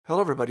Hello,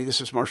 everybody. This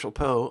is Marshall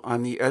Poe.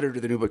 I'm the editor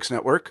of the New Books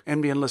Network.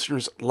 NBN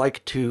listeners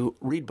like to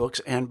read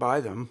books and buy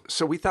them.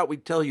 So we thought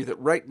we'd tell you that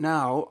right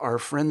now, our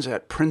friends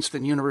at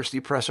Princeton University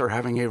Press are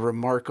having a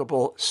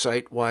remarkable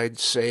site-wide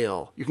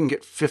sale. You can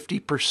get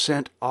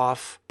 50%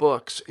 off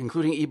books,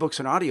 including ebooks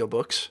and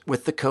audiobooks,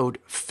 with the code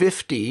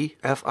 50,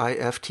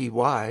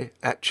 F-I-F-T-Y,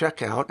 at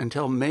checkout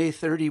until May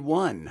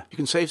 31. You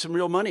can save some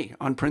real money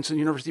on Princeton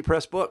University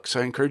Press books.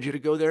 I encourage you to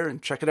go there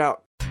and check it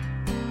out.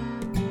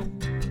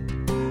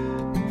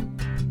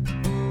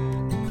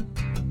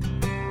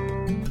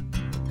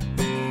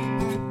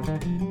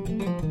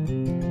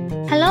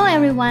 Hello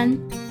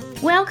everyone,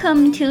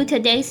 welcome to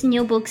today's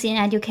New Books in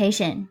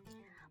Education.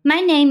 My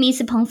name is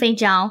Pengfei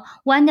Zhao,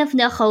 one of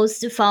the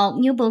hosts for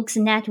New Books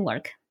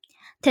Network.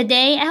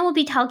 Today I will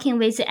be talking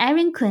with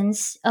Aaron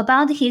Kuntz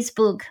about his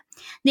book,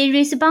 The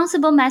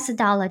Responsible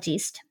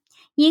Methodologist,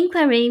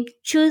 Inquiry,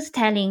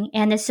 Truth-Telling,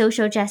 and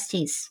Social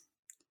Justice.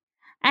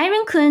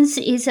 Aaron Kuntz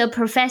is a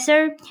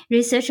professor,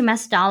 research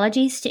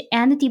methodologist,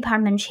 and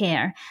department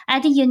chair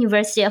at the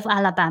University of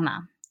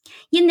Alabama.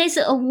 In this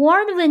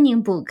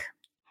award-winning book,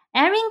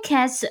 Aaron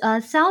casts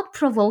a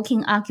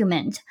thought-provoking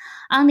argument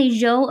on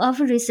the role of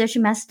research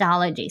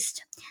methodologist,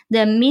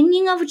 the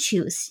meaning of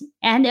truth,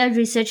 and a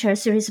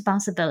researcher's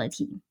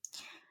responsibility.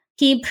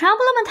 He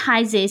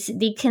problematizes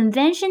the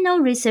conventional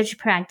research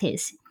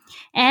practice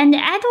and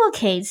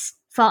advocates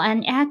for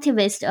an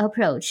activist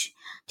approach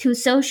to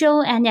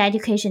social and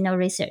educational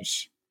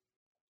research.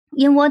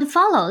 In what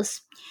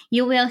follows,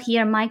 you will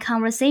hear my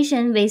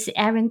conversation with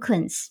Aaron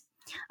Kuntz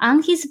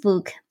on his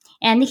book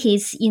and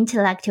his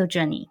intellectual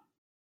journey.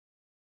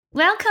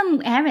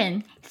 Welcome,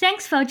 Aaron.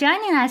 Thanks for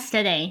joining us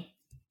today.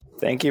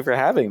 Thank you for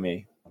having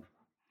me.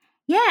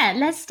 Yeah,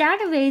 let's start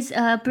with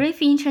a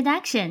brief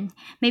introduction.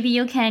 Maybe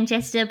you can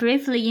just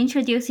briefly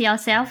introduce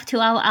yourself to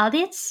our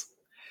audience.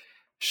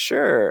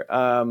 Sure.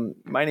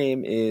 My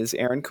name is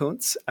Aaron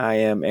Kuntz. I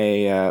am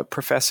a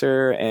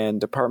professor and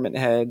department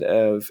head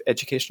of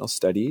educational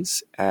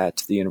studies at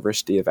the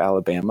University of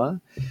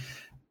Alabama.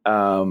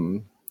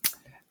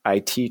 I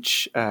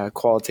teach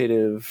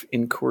qualitative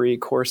inquiry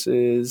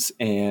courses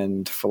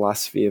and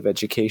philosophy of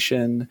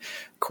education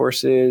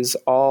courses,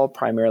 all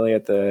primarily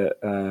at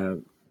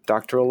the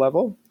doctoral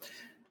level.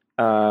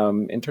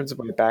 In terms of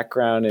my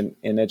background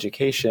in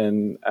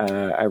education,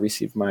 I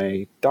received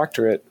my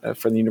doctorate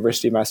from the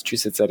University of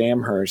Massachusetts at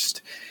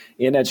Amherst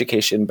in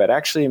education, but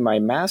actually my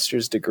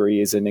master's degree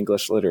is in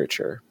English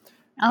literature.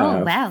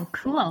 Oh, wow,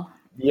 cool.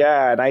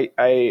 Yeah, and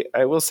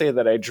I will say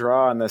that I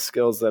draw on the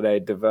skills that I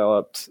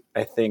developed,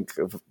 I think,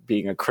 of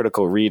being a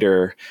critical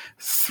reader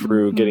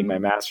through getting my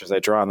master's. I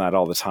draw on that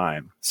all the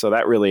time. So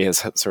that really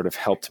has sort of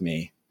helped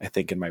me, I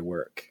think, in my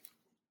work.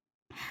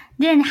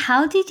 Then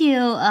how did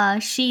you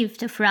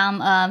shift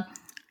from an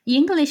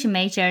English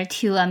major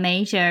to a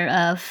major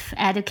of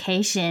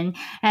education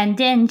and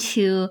then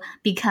to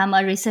become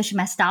a research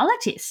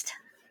methodologist?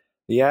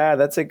 Yeah,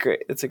 that's a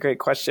great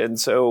question.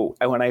 So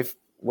when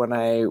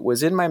I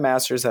was in my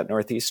master's at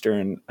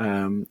Northeastern,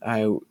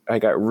 I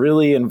got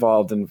really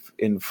involved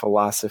in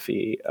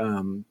philosophy,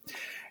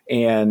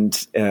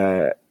 and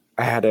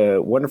I had a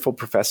wonderful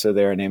professor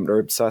there named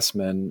Herb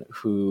Sussman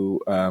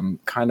who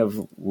kind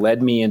of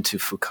led me into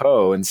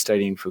Foucault and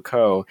studying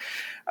Foucault.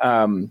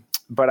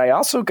 But I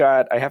also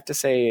I have to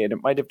say, and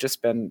it might have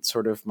just been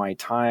sort of my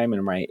time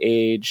and my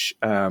age,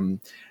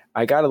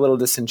 I got a little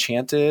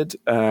disenchanted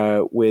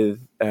with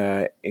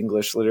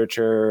English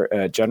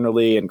literature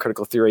generally and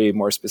critical theory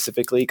more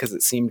specifically because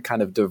it seemed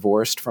kind of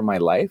divorced from my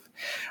life.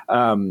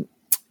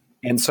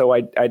 And so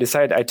I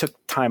decided I took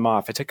time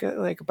off. I took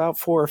like about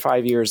 4 or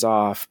 5 years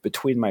off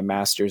between my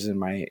master's and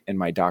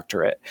my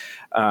doctorate.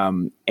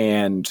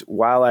 And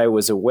while I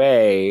was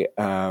away,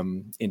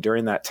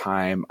 during that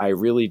time, I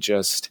really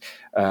just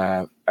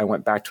I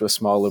went back to a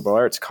small liberal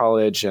arts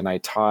college and I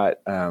taught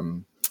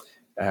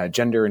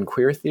gender and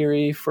queer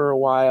theory for a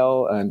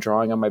while,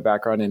 drawing on my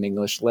background in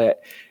English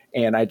lit.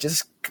 And I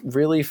just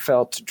really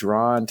felt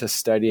drawn to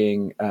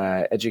studying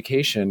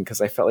education because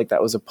I felt like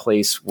that was a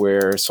place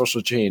where social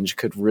change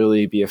could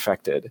really be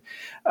affected.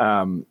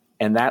 And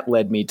that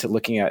led me to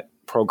looking at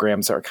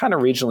programs that are kind of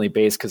regionally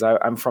based because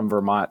I'm from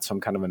Vermont, so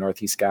I'm kind of a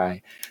Northeast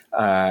guy.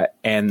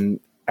 And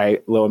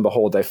lo and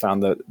behold, I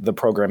found the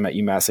program at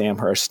UMass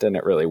Amherst, and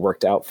it really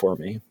worked out for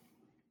me.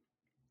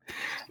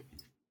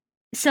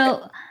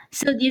 So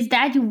is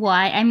that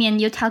why, I mean,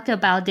 you talked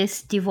about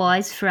this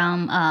divorce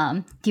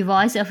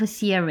of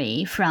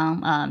theory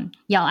from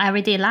your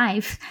everyday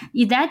life.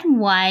 Is that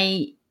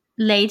why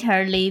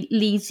later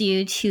leads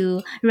you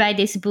to write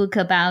this book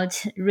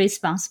about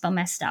responsible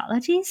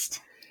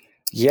methodologists?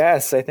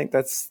 Yes, I think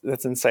that's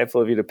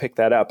insightful of you to pick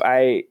that up.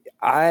 I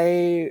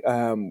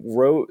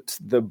wrote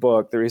the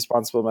book, The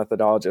Responsible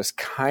Methodologist,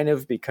 kind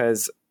of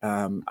because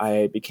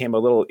I became a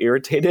little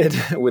irritated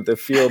with the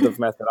field of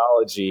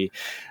methodology.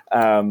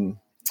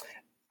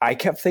 I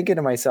kept thinking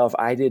to myself,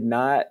 I did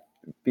not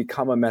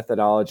become a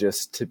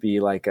methodologist to be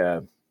like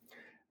a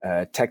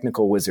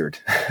technical wizard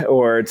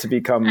or to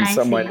become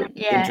someone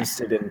Yeah.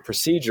 interested in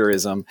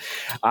procedurism.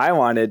 I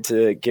wanted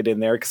to get in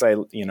there because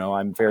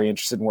I'm very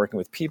interested in working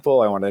with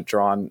people. I want to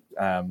draw on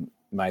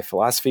my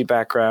philosophy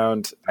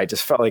background. I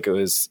just felt like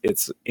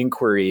its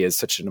inquiry is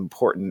such an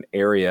important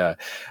area.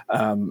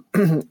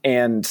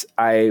 And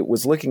I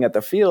was looking at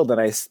the field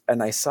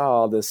and I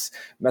saw this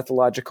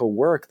methodological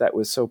work that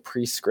was so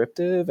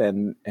prescriptive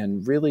and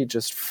really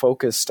just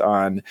focused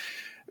on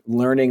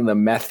learning the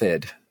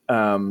method.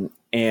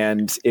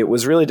 And it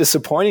was really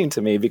disappointing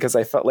to me because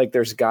I felt like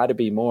there's got to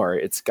be more.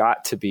 It's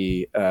got to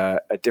be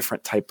a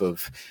different type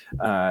of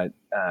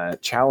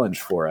challenge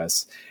for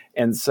us.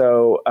 And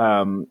so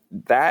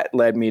that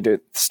led me to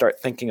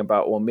start thinking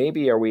about, well,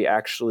 maybe are we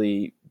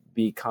actually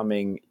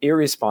becoming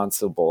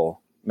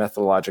irresponsible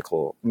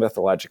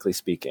methodologically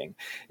speaking?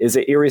 Is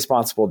it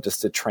irresponsible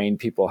just to train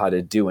people how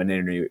to do an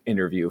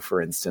interview,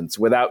 for instance,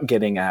 without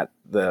getting at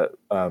the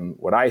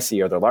what I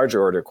see are the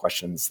larger order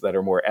questions that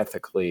are more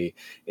ethically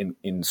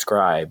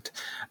inscribed?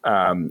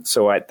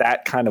 So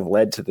that kind of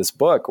led to this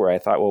book where I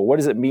thought, well, what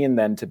does it mean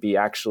then to be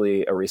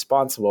actually a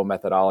responsible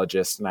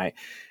methodologist? And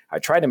I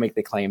try to make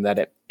the claim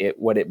that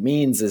what it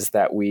means is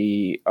that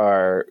we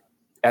are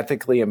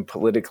ethically and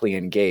politically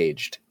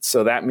engaged.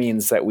 So that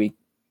means that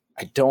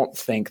I don't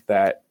think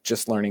that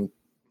just learning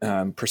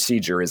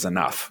procedure is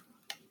enough.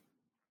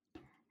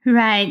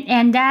 Right,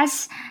 and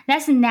that's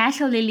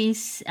naturally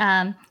leads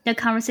the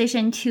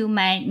conversation to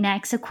my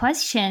next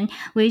question,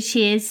 which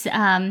is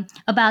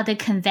about the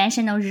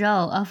conventional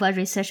role of a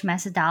research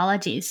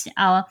methodologist,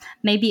 or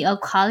maybe a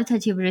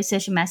qualitative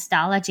research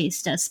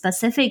methodologist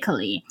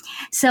specifically.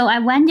 So I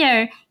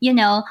wonder,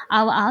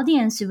 our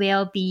audience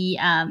will be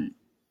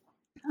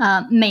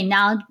may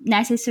not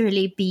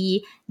necessarily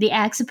be the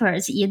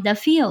experts in the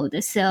field.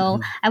 So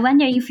I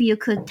wonder if you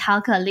could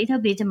talk a little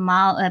bit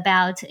more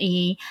about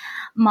a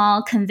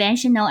more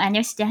conventional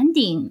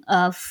understanding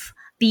of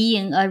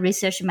being a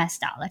research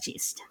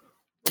methodologist.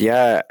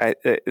 Yeah,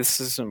 this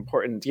is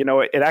important.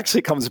 It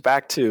actually comes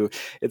back to,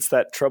 it's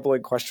that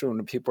troubling question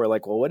when people are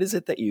like, well, what is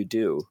it that you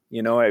do?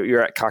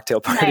 You're at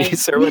cocktail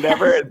parties or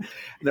whatever. And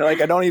they're like,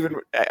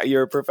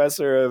 you're a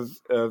professor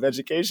of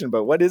education,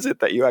 but what is it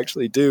that you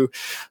actually do?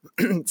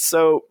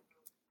 So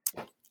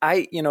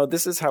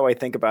this is how I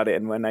think about it.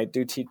 And when I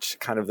do teach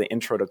kind of the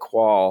intro to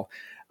qual,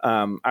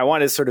 I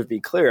want to sort of be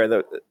clear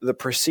that the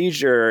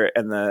procedure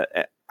and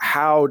the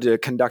how to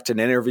conduct an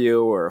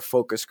interview or a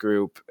focus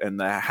group and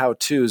the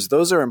how-tos,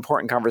 those are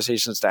important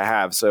conversations to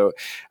have. So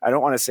I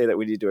don't want to say that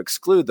we need to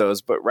exclude those,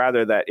 but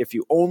rather that if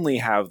you only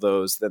have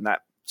those, then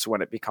that's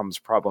when it becomes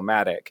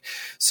problematic.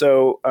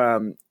 So,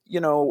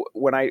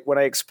 when I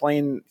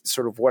explain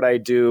sort of what I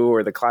do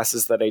or the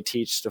classes that I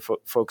teach to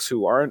folks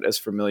who aren't as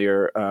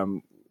familiar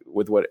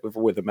with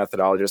a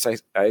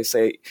methodologist, I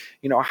say,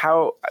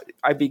 how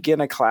I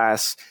begin a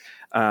class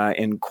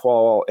in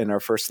our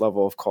first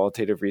level of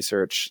qualitative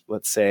research,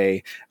 let's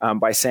say,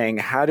 by saying,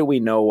 how do we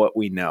know what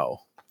we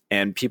know?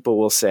 And people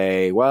will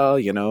say, well,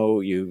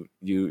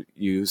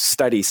 you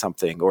study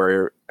something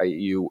or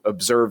you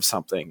observe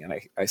something. And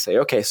I say,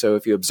 okay, so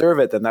if you observe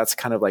it, then that's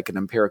kind of like an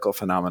empirical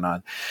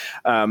phenomenon.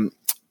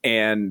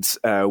 And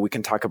we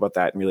can talk about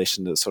that in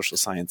relation to the social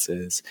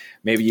sciences.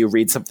 Maybe you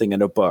read something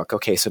in a book.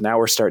 Okay, so now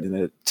we're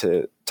starting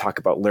to talk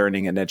about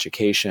learning and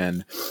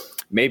education.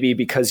 Maybe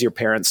because your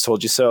parents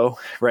told you so,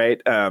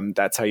 right?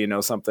 That's how you know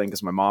something,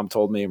 because my mom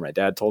told me, my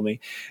dad told me.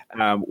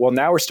 Well,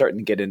 now we're starting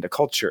to get into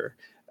culture,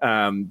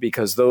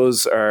 because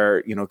those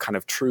are, kind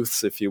of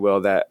truths, if you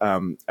will, that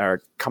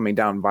are coming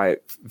down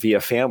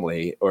via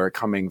family or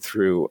coming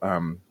through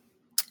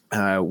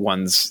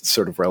one's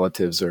sort of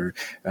relatives or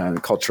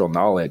cultural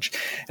knowledge.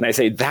 And I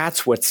say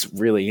that's what's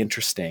really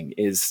interesting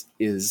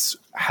is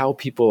how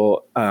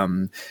people,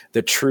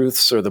 the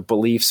truths or the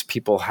beliefs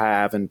people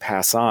have and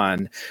pass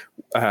on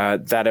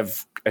that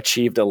have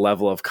achieved a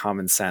level of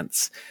common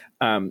sense.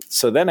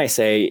 So then I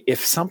say,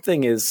 if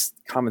something is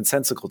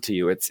commonsensical to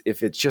you,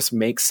 if it just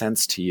makes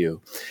sense to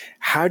you,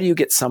 how do you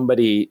get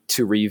somebody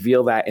to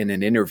reveal that in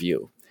an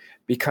interview?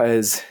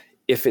 Because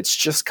if it's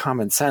just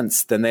common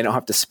sense, then they don't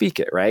have to speak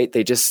it, right?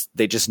 They just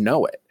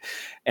know it.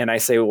 And I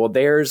say, well,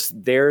 there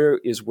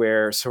is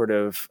where sort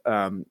of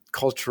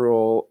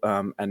cultural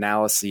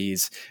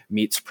analyses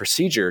meets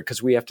procedure,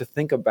 because we have to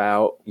think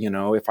about,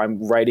 if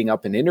I'm writing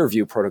up an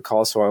interview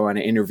protocol, so I want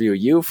to interview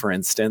you, for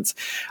instance,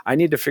 I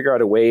need to figure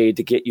out a way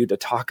to get you to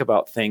talk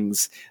about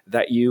things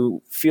that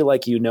you feel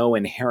like you know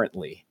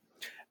inherently.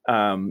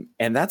 And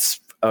that's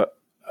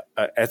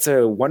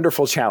a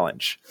wonderful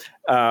challenge.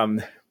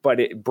 But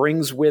it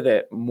brings with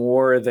it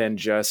more than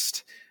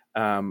just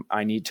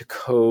I need to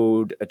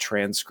code a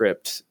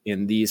transcript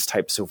in these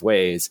types of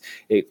ways.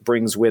 It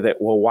brings with it,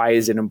 well, why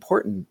is it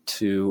important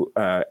to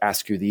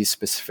ask you these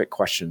specific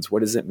questions?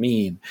 What does it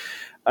mean?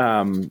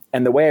 And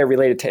the way I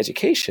relate it to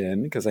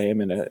education, because I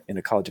am in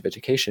a college of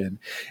education,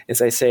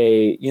 is I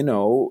say,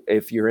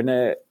 if you're in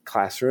a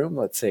classroom,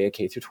 let's say a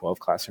K through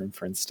 12 classroom,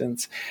 for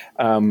instance,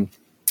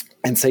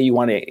 and say you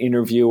want to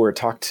interview or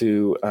talk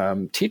to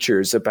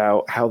teachers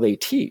about how they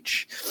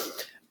teach.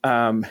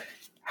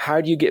 how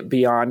do you get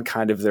beyond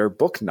kind of their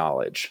book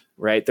knowledge,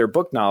 right? Their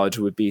book knowledge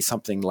would be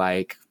something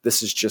like,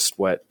 this is just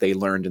what they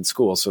learned in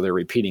school, so they're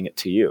repeating it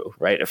to you,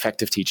 right?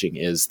 Effective teaching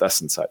is thus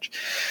and such.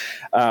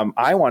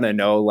 I want to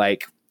know,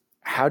 like,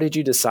 how did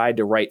you decide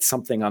to write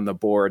something on the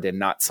board and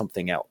not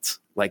something else?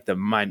 Like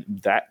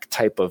that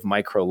type of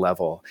micro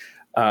level.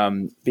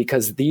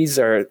 Because these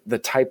are the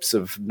types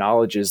of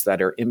knowledges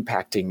that are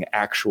impacting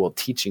actual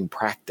teaching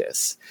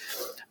practice.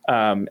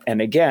 And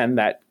again,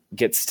 that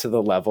gets to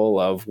the level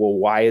of, well,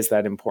 why is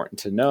that important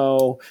to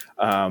know?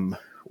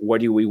 What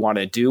do we want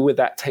to do with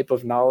that type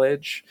of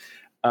knowledge?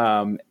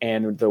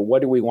 And the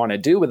what do we want to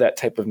do with that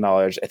type of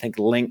knowledge, I think,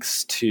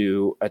 links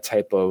to a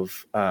type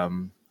of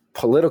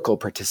political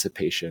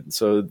participation.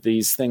 So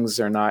these things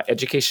are not,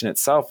 education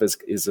itself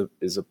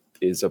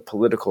is a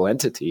political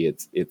entity.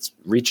 It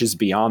reaches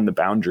beyond the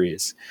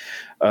boundaries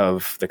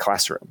of the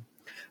classroom.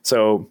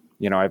 So,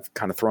 I've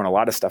kind of thrown a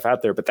lot of stuff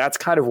out there, but that's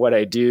kind of what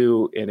I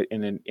do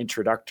in an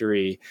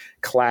introductory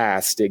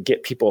class to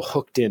get people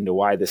hooked into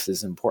why this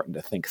is important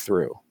to think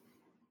through.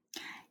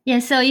 Yeah,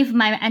 so if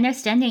my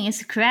understanding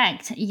is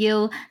correct,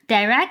 you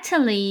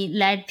directly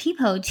led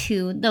people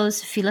to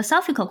those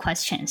philosophical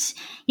questions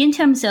in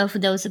terms of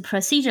those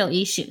procedural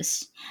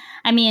issues.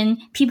 I mean,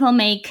 people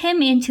may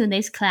come into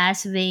this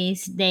class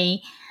with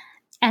the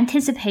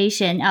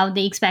anticipation of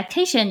the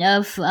expectation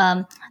of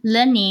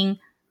learning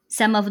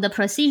some of the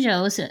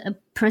procedures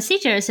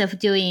of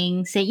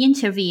doing, say,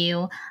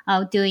 interview,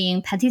 of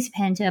doing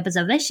participant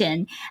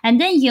observation,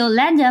 and then you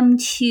led them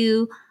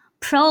to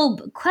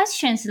probe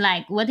questions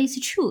like, what is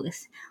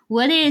truth?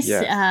 What is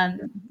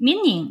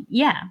meaning?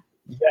 Yeah.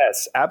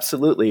 Yes,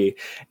 absolutely.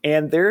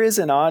 And there is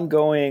an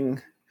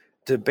ongoing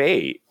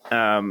debate,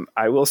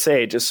 I will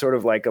say, just sort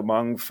of like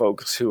among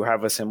folks who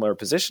have a similar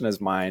position as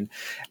mine,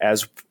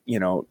 as,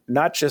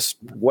 not just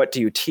what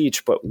do you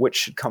teach, but which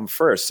should come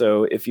first.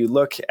 So if you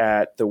look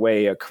at the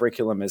way a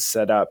curriculum is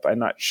set up, I'm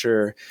not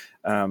sure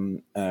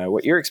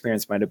what your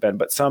experience might have been,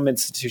 but some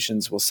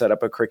institutions will set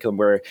up a curriculum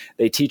where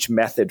they teach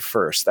method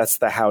first. That's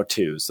the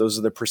how-tos. Those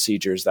are the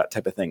procedures, that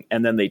type of thing.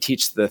 And then they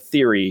teach the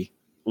theory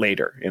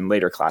later in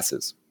later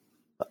classes.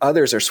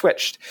 Others are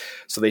switched.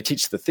 So they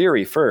teach the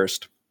theory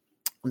first.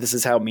 This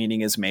is how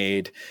meaning is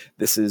made.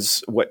 This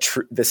is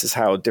this is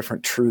how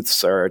different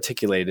truths are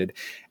articulated.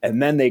 And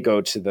then they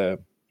go to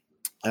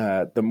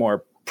the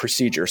more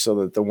procedure so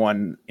that the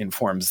one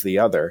informs the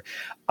other.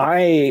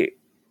 My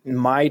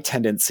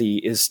tendency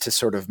is to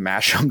sort of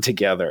mash them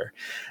together,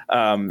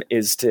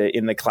 is to,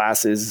 in the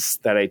classes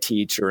that I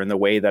teach or in the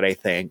way that I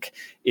think,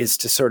 is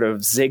to sort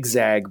of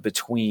zigzag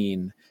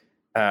between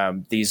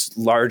these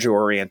larger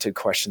oriented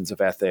questions of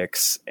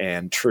ethics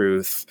and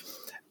truth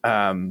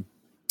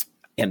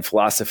and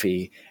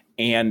philosophy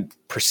and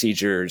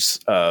procedures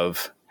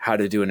of how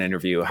to do an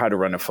interview, how to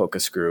run a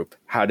focus group,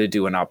 how to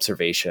do an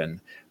observation,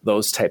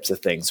 those types of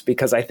things,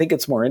 because I think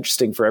it's more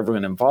interesting for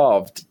everyone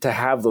involved to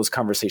have those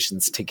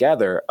conversations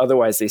together.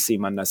 Otherwise, they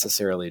seem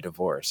unnecessarily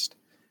divorced.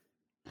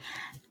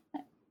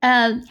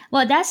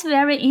 Well, that's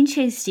very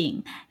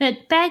interesting.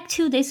 But back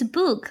to this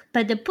book,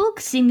 but the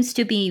book seems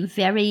to be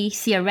very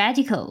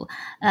theoretical.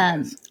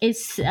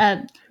 It's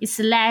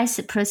less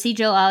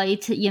procedural, or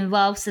it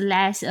involves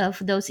less of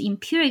those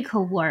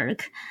empirical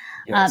work.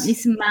 Yes.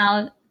 It's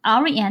more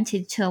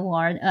oriented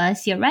toward a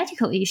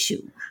theoretical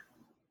issue.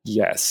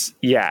 Yes.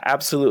 Yeah,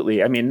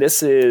 absolutely. I mean,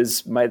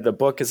 the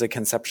book is a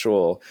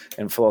conceptual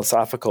and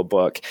philosophical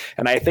book.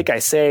 And I think I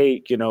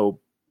say,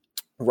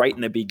 right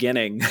in the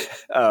beginning,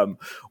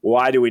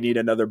 why do we need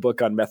another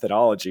book on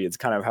methodology? It's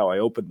kind of how I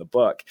opened the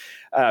book.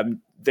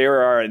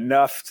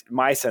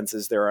 My sense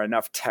is there are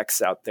enough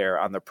texts out there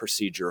on the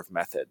procedure of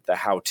method, the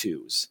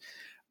how-tos.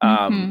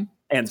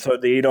 And so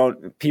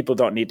people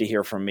don't need to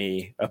hear from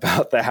me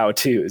about the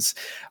how-tos.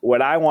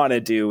 What I want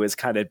to do is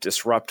kind of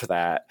disrupt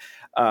that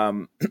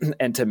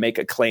and to make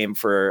a claim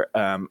for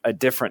a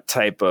different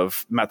type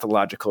of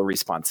methodological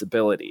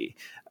responsibility.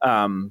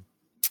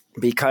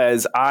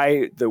 Because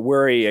the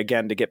worry,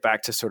 again, to get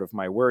back to sort of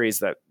my worries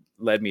that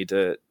led me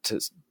to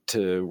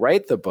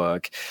write the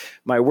book,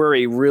 my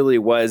worry really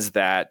was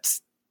that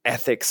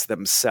ethics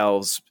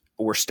themselves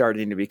were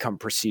starting to become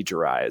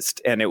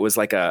procedurized. And it was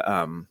like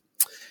a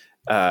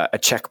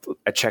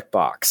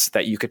checkbox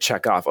that you could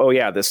check off. Oh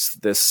yeah, this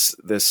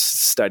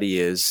study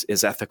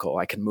is ethical.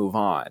 I can move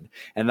on,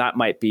 and that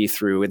might be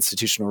through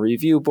institutional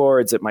review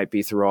boards. It might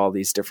be through all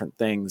these different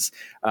things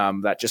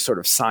that just sort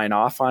of sign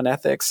off on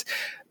ethics.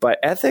 But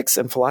ethics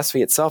and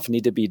philosophy itself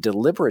need to be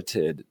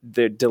deliberated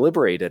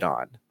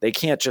on. They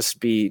can't just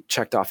be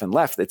checked off and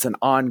left. It's an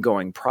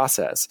ongoing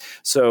process.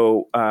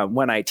 So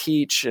when I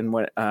teach and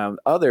when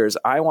others,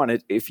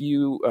 if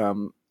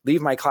you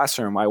leave my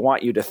classroom, I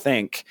want you to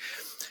think,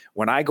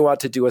 when I go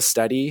out to do a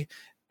study,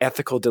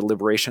 ethical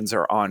deliberations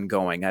are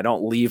ongoing. I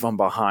don't leave them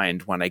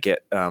behind when I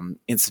get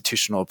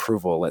institutional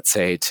approval, let's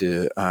say,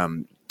 to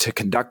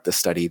conduct the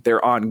study.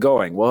 They're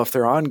ongoing. Well, if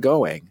they're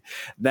ongoing,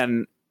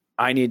 then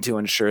I need to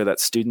ensure that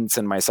students,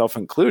 and myself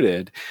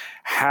included,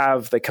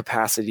 have the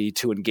capacity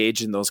to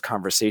engage in those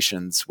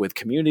conversations with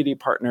community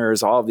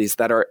partners, all of these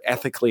that are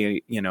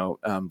ethically,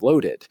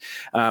 loaded,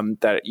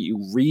 that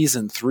you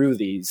reason through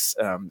these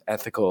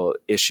ethical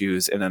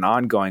issues in an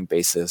ongoing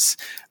basis,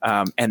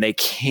 and they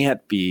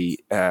can't be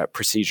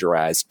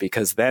procedurized,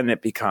 because then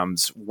it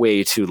becomes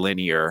way too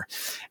linear,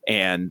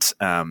 and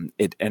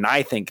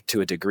I think to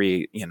a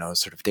degree,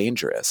 sort of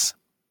dangerous.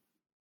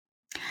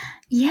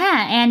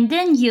 Yeah, and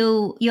then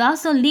you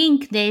also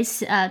link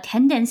this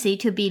tendency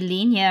to be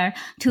linear,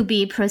 to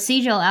be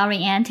procedural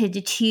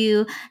oriented,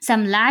 to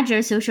some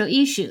larger social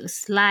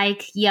issues,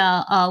 like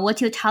what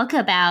you talk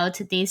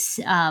about, this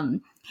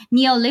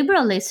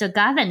neoliberalist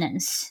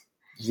governance.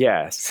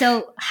 Yes.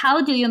 So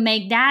how do you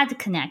make that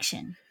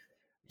connection?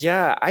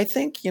 Yeah, I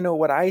think,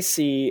 what I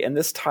see, and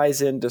this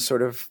ties into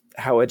sort of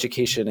how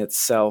education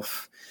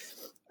itself,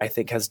 I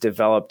think, has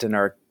developed in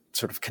our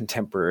sort of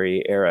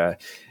contemporary era.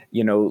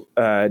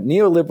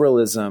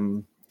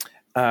 Neoliberalism,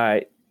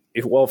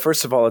 well,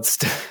 first of all, it's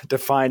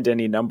defined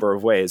any number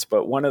of ways.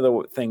 But one of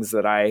the things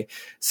that I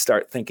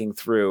start thinking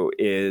through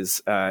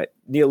is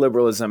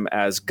neoliberalism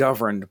as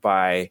governed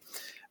by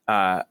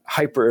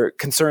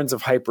concerns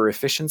of hyper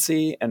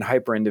efficiency and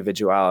hyper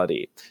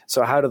individuality.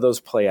 So how do those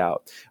play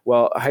out?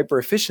 Well, hyper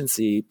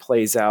efficiency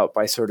plays out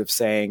by sort of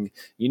saying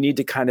you need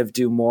to kind of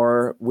do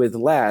more with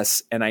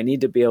less, and I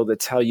need to be able to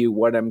tell you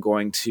what I'm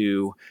going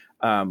to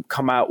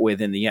come out with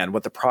in the end,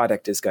 what the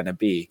product is going to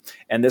be.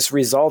 And this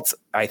results,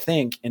 I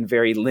think, in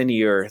very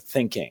linear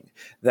thinking,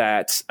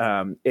 that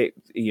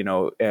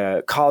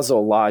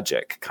causal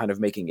logic, kind of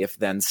making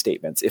if-then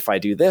statements. If I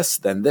do this,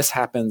 then this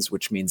happens,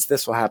 which means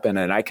this will happen,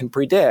 and I can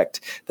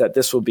predict that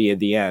this will be in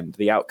the end,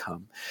 the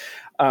outcome.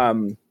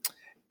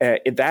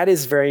 That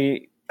is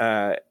very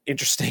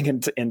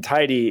interesting and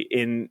tidy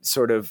in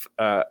sort of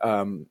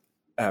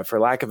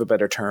for lack of a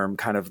better term,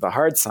 kind of the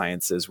hard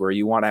sciences, where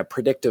you want a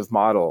predictive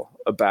model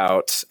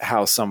about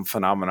how some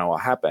phenomena will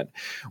happen.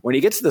 When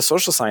you get to the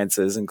social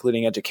sciences,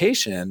 including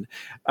education,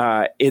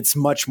 it's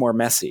much more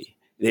messy.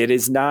 It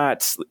is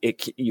not.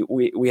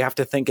 We have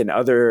to think in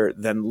other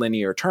than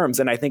linear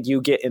terms, and I think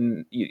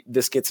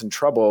this gets in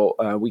trouble.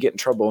 We get in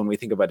trouble when we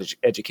think about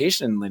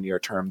education in linear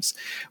terms,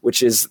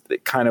 which is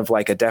kind of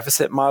like a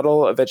deficit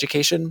model of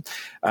education.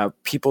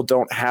 People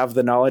don't have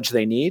the knowledge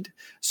they need,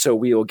 so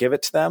we will give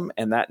it to them,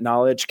 and that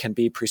knowledge can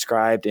be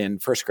prescribed in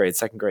first grade,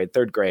 second grade,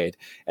 third grade,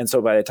 and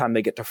so by the time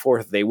they get to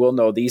fourth, they will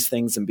know these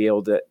things and be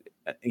able to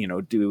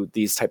do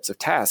these types of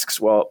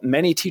tasks. Well,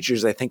 many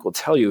teachers, I think, will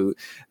tell you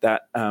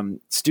that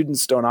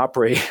students don't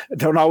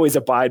always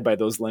abide by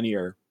those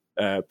linear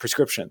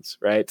prescriptions,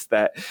 right?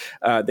 That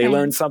they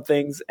learn some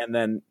things and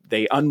then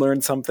they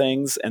unlearn some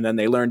things and then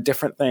they learn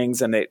different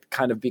things, and it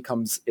kind of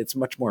it's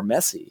much more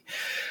messy.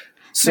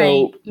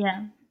 So,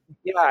 yeah.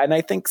 And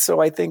I think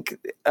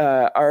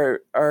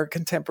our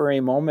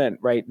contemporary moment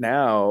right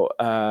now,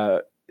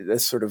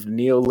 this sort of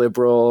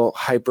neoliberal,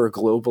 hyper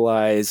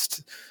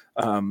globalized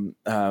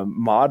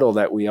model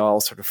that we all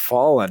sort of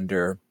fall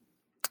under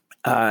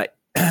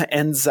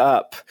ends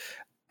up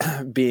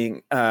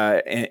being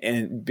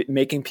and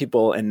making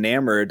people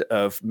enamored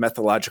of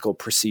methodological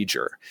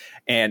procedure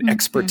and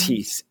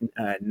expertise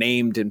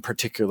named in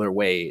particular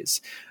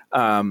ways.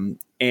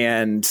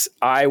 And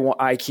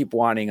I keep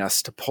wanting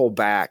us to pull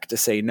back to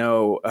say,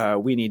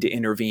 no, we need to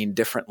intervene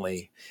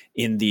differently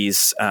in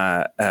these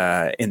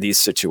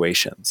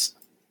situations.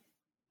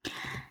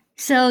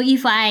 So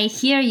if I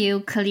hear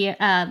you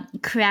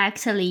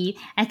correctly,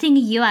 I think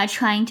you are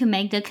trying to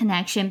make the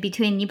connection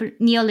between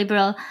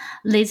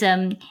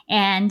neoliberalism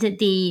and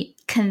the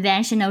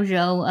conventional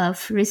role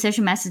of research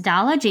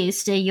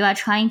methodologists. You are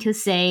trying to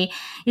say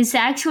it's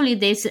actually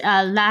this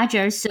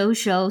larger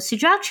social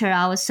structure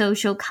or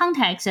social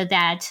context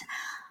that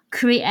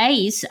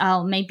creates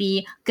or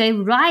maybe gave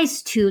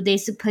rise to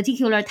this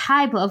particular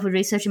type of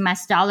research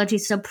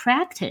methodologist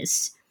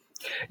practice.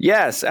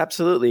 Yes,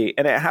 absolutely.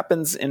 And it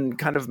happens in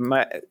kind of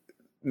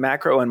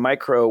macro and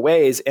micro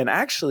ways. And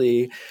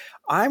actually,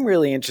 I'm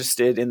really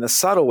interested in the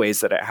subtle ways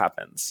that it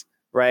happens,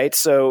 right?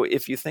 So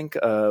if you think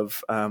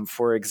of,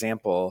 for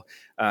example,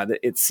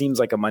 it seems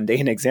like a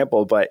mundane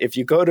example, but if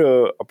you go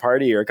to a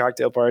party or a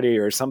cocktail party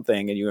or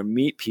something and you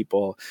meet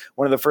people,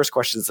 one of the first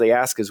questions they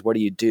ask is, what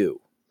do you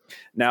do?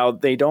 Now,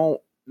 they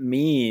don't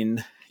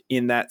mean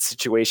in that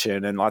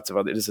situation, and lots of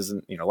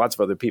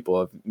other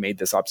people have made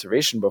this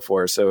observation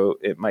before, so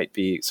it might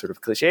be sort of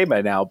cliche by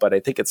now, but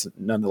I think it's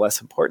nonetheless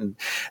important.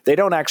 They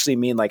don't actually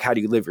mean like, how do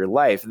you live your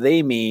life?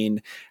 They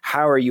mean,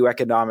 how are you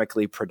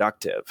economically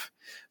productive?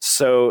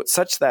 So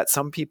such that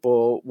some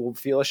people will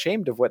feel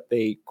ashamed of what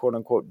they quote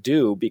unquote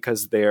do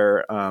because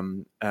their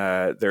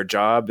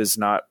job is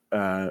not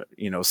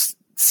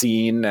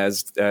seen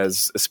as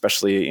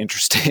especially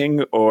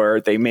interesting, or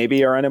they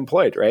maybe are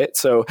unemployed, right?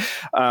 So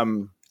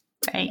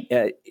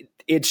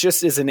it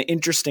just is an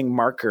interesting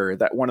marker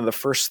that one of the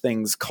first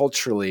things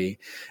culturally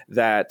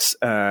that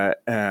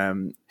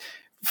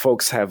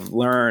folks have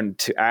learned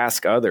to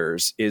ask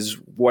others is,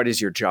 what is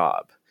your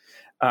job?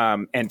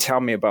 and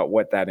tell me about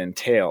what that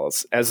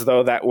entails, as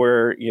though that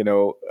were,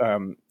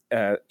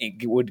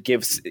 it would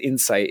give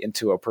insight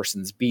into a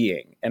person's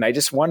being. And I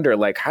just wonder,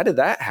 like, how did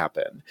that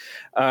happen?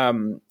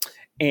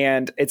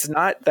 And it's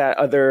not that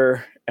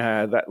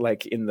that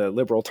like in the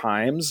liberal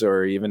times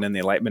or even in the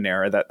Enlightenment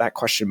era, that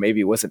question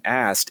maybe wasn't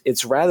asked.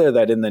 It's rather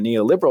that in the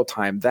neoliberal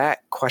time,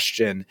 that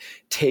question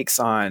takes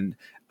on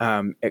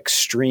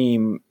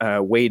extreme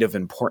weight of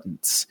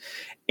importance.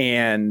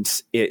 And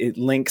it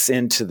links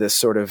into this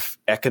sort of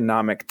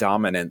economic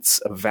dominance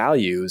of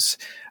values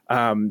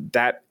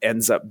that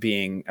ends up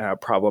being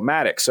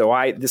problematic. So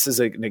this is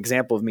an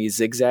example of me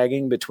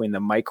zigzagging between the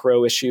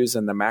micro issues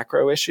and the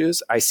macro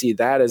issues. I see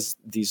that as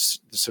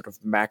these sort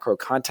of macro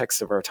contexts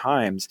of our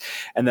times.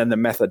 And then the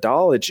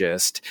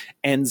methodologist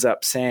ends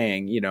up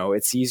saying,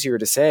 it's easier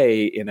to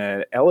say in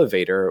an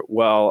elevator,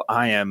 well,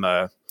 I'm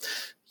a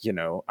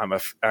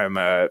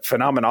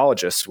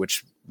phenomenologist,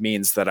 which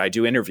means that I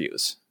do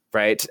interviews.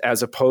 Right.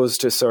 As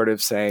opposed to sort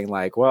of saying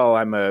like, well,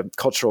 I'm a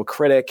cultural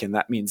critic and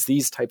that means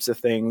these types of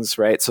things.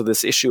 Right. So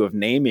this issue of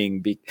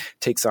naming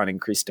takes on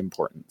increased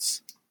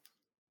importance.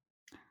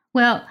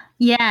 Well,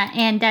 yeah.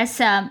 And that's,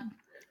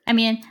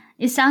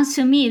 it sounds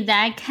to me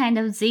that kind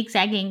of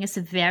zigzagging is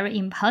very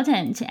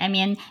important.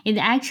 It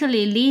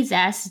actually leads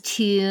us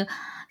to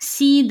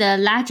see the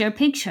larger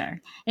picture.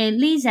 It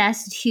leads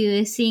us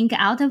to think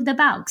out of the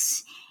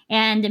box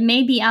and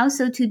maybe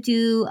also to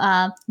do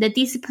the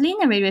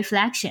disciplinary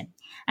reflection.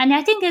 And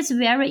I think it's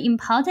very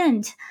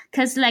important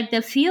because like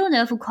the field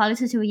of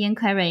qualitative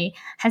inquiry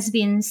has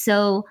been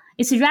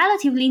it's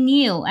relatively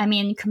new.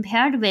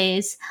 Compared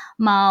with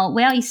more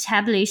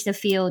well-established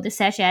fields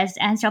such as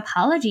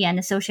anthropology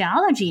and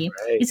sociology,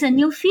 right. It's a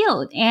new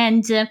field.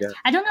 And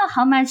I don't know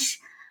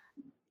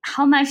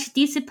how much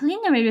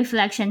disciplinary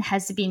reflection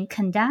has been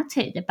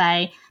conducted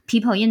by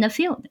people in the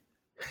field.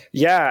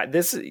 Yeah,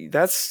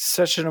 that's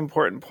such an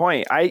important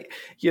point. I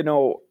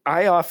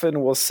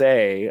often will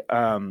say,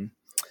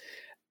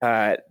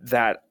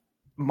 that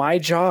my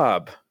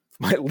job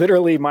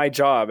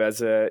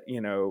as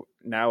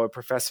now a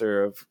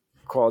professor of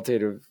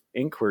qualitative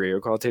inquiry or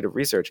qualitative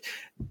research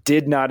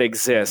did not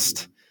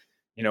exist,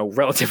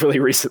 relatively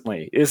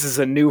recently. This is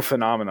a new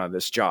phenomenon,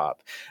 this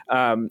job.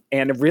 And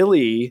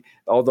really,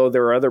 although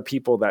there are other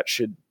people that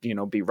should,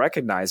 be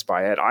recognized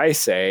by it, I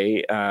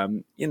say,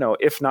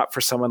 if not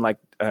for someone like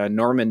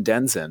Norman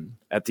Denzin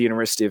at the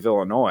University of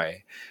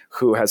Illinois,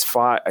 who has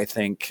fought, I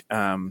think,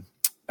 on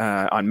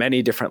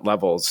many different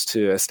levels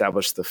to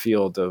establish the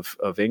field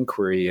of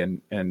inquiry and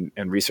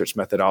research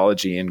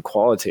methodology in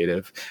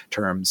qualitative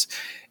terms.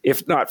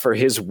 If not for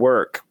his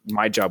work,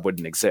 my job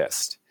wouldn't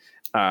exist.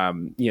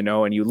 And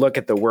you look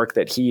at the work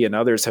that he and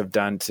others have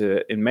done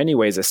to, in many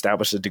ways,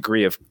 establish a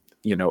degree of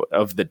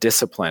the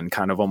discipline,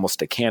 kind of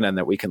almost a canon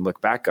that we can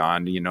look back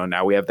on.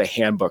 Now we have the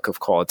Handbook of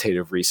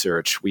Qualitative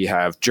Research. We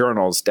have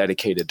journals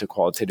dedicated to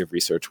qualitative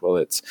research,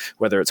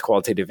 whether it's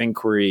qualitative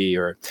inquiry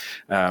or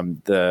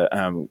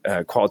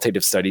the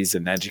qualitative studies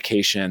in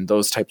education,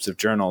 those types of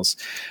journals.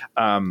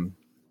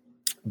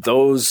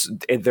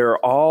 They're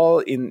all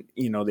in,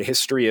 the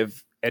history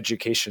of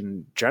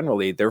education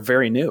generally, they're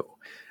very new.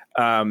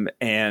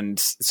 And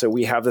so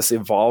we have this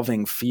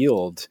evolving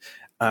field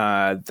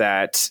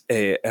that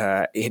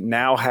it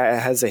now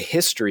has a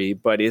history,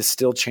 but is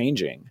still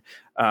changing.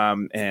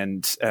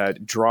 And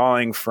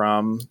drawing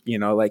from,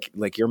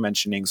 like you're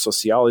mentioning,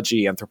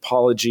 sociology,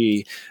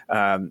 anthropology,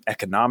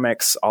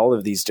 economics, all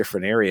of these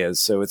different areas.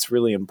 So it's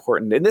really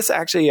important. And this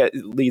actually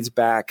leads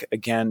back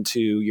again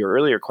to your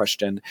earlier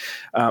question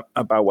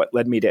about what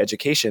led me to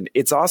education.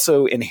 It's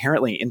also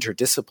inherently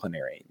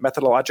interdisciplinary.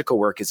 Methodological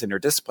work is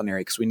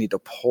interdisciplinary because we need to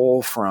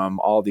pull from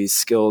all these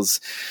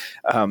skills,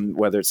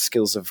 whether it's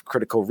skills of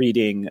critical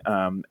reading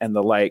and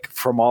the like,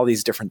 from all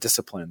these different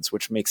disciplines,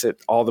 which makes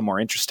it all the more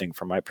interesting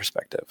from my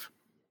perspective.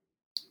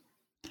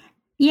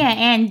 Yeah,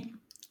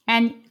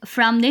 and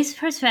from this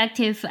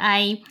perspective,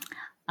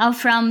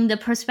 from the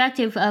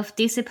perspective of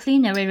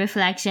disciplinary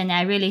reflection,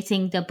 I really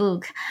think the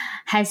book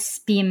has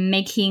been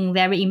making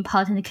very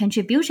important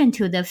contribution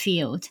to the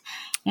field,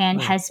 and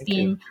has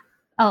been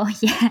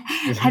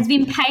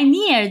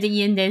pioneered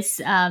in this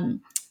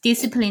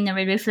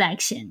disciplinary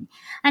reflection.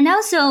 And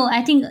also,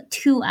 I think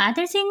two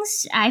other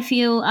things I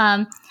feel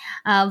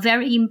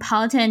very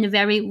important,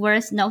 very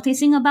worth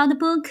noticing about the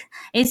book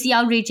is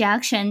your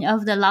rejection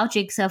of the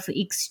logics of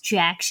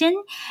extraction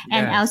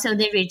and also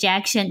the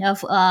rejection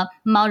of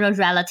moral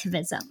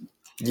relativism.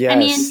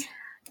 Yes.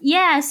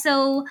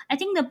 So I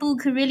think the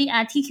book really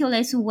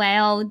articulates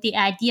well the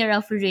idea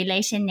of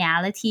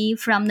relationality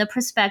from the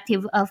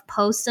perspective of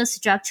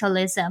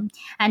post-structuralism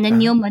and the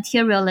new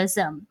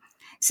materialism.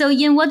 So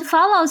in what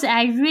follows,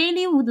 I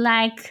really would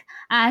like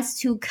us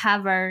to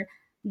cover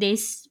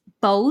this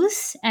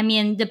both.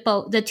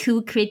 The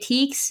two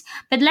critiques.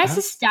 But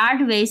let's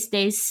start with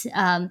this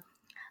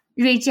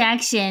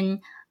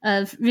rejection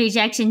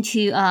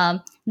to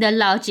the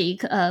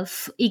logic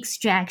of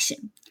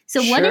extraction.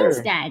 So what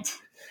is that?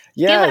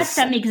 Yes. Give us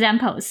some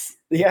examples.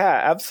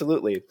 Yeah,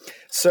 absolutely.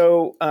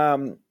 So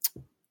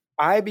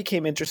I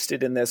became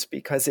interested in this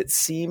because it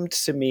seemed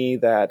to me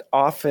that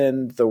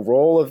often the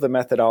role of the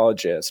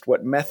methodologist,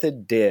 what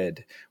method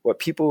did, what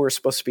people were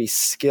supposed to be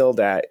skilled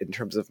at in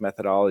terms of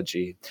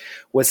methodology,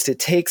 was to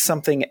take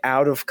something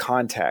out of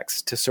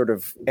context, to sort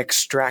of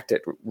extract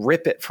it,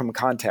 rip it from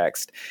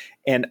context,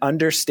 and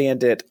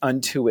understand it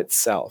unto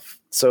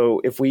itself.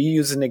 So if we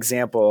use an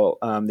example,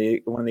 one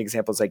of the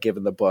examples I give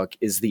in the book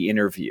is the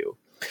interview.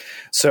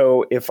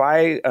 So if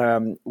I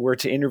were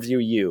to interview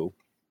you,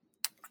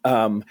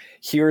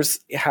 here's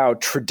how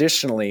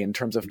traditionally, in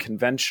terms of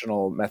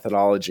conventional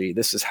methodology,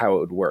 this is how it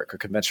would work, a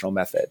conventional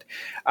method.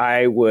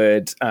 I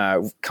would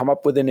come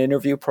up with an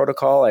interview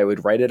protocol. I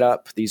would write it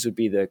up. These would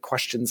be the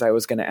questions I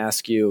was going to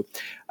ask you.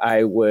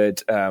 I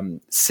would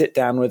sit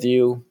down with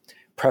you,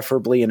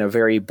 preferably in a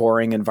very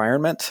boring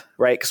environment,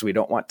 right? Because we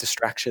don't want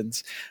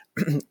distractions.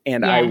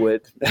 And I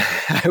would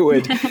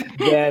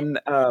then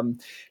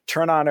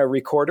turn on a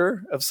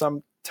recorder of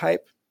some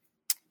type,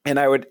 and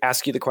I would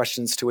ask you the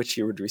questions to which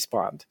you would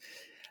respond.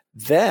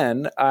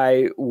 Then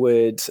I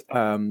would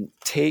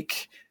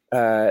take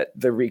the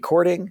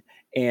recording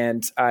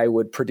and I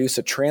would produce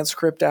a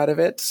transcript out of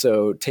it.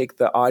 So take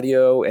the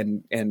audio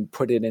and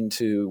put it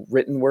into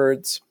written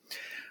words.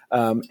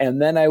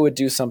 And then I would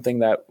do something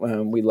that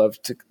we love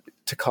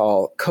to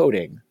call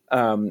coding.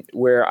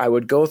 Where I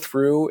would go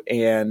through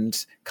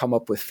and come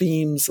up with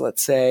themes,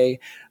 let's say,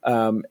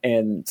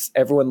 and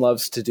everyone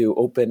loves to do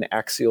open,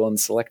 axial, and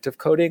selective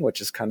coding,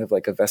 which is kind of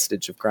like a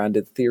vestige of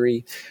grounded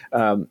theory,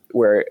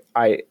 where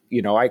I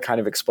kind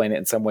of explain it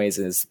in some ways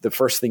as the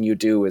first thing you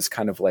do is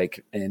kind of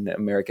like in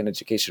American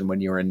education when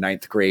you were in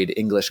ninth grade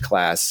English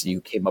class, you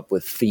came up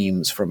with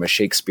themes from a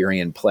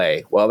Shakespearean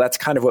play. Well, that's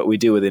kind of what we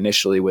do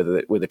initially with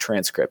a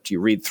transcript. You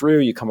read through,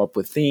 you come up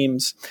with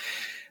themes,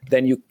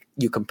 then you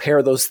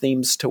compare those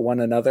themes to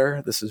one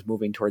another. This is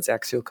moving towards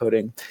axial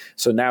coding.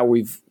 So now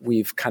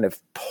we've kind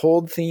of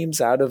pulled themes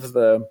out of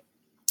the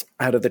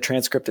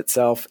transcript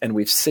itself, and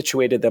we've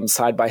situated them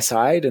side by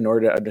side in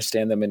order to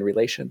understand them in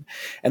relation.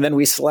 And then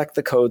we select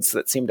the codes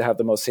that seem to have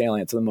the most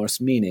salience and the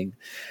most meaning.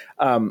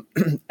 And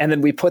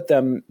then we put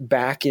them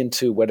back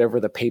into whatever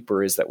the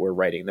paper is that we're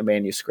writing, the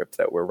manuscript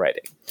that we're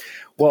writing.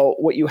 Well,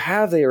 what you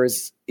have there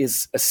is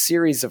a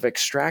series of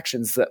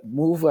extractions that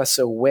move us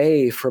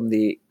away from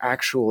the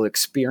actual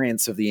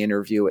experience of the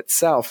interview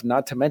itself,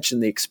 not to mention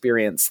the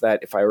experience that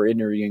if I were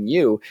interviewing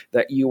you,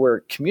 that you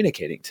were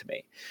communicating to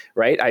me,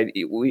 right?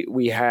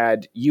 We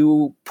had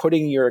you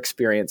putting your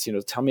experience,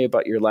 tell me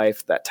about your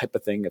life, that type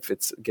of thing, if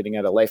it's getting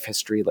at a life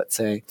history, let's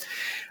say,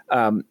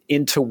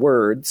 into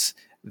words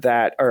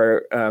that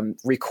are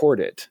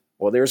recorded.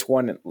 Well, there's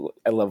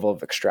a level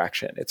of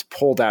extraction. It's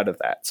pulled out of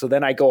that. So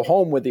then I go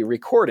home with the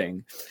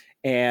recording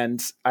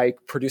and I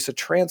produce a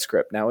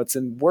transcript. Now it's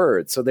in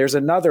words. So there's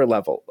another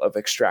level of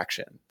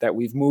extraction that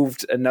we've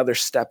moved another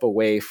step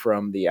away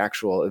from the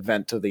actual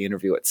event of the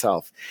interview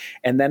itself.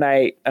 And then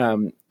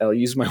I'll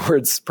use my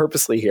words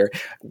purposely here.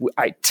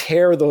 I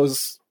tear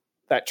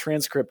that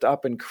transcript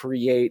up and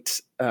create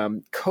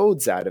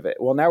codes out of it.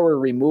 Well, now we're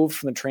removed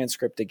from the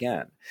transcript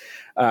again.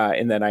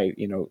 And then I,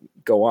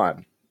 go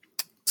on.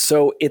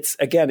 So it's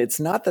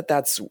not that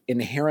that's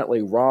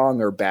inherently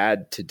wrong or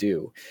bad to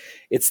do.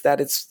 It's that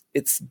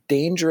it's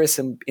dangerous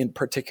in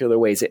particular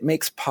ways. It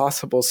makes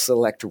possible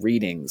select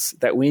readings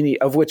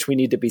of which we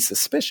need to be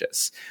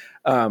suspicious.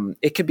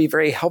 It can be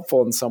very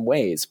helpful in some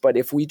ways, but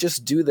if we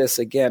just do this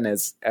again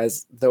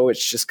as though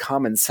it's just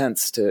common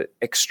sense to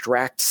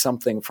extract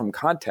something from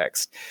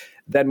context,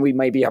 then we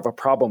maybe have a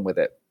problem with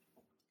it.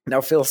 Now,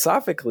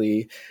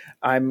 philosophically,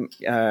 I'm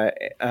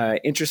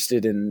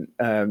interested in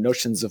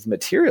notions of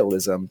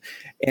materialism,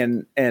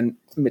 and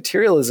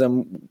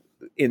materialism.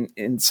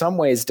 In some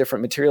ways,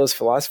 different materialist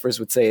philosophers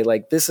would say,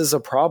 like, this is a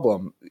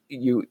problem.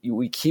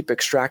 We keep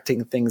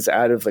extracting things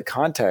out of the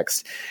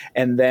context,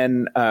 and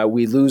then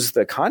we lose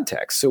the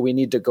context. So we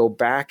need to go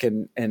back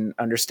and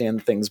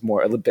understand things a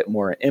little bit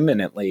more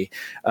imminently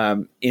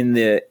in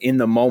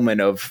the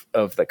moment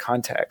of the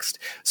context.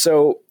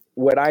 So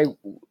what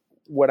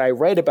I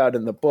write about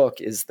in the book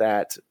is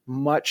that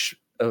much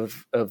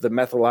of the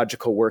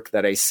methodological work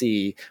that I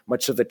see,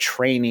 much of the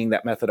training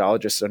that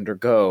methodologists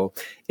undergo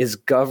is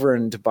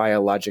governed by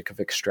a logic of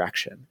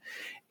extraction.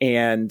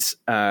 And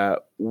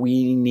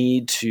we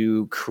need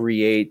to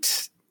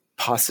create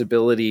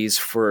possibilities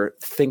for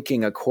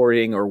thinking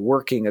according or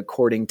working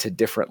according to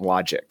different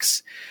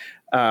logics.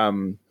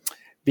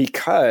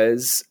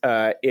 Because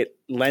it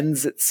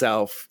lends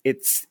itself,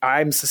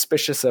 I'm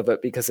suspicious of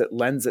it because it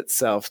lends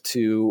itself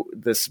to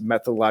this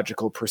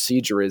methodological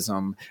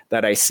procedurism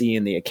that I see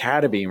in the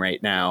academy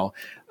right now,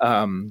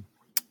 and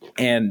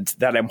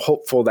that I'm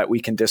hopeful that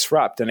we can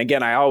disrupt. And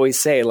again, I always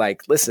say,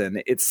 like,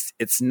 listen,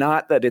 it's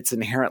not that it's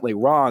inherently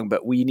wrong,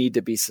 but we need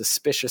to be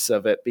suspicious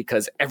of it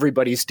because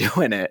everybody's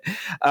doing it,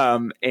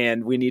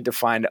 and we need to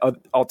find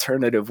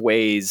alternative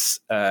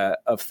ways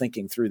of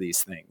thinking through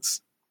these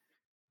things.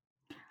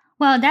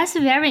 Well, that's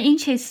very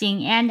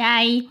interesting, and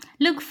I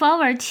look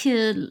forward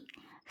to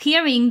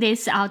hearing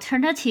this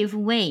alternative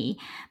way.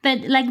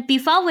 But like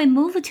before we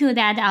move to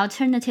that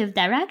alternative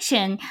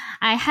direction,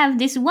 I have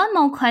this one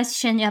more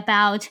question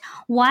about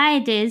why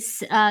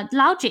this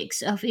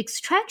logics of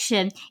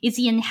extraction is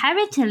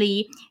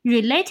inherently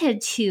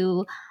related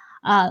to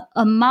a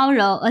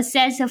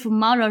sense of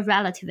moral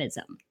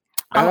relativism,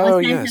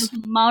 or a sense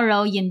of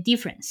moral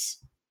indifference.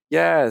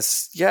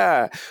 Yes.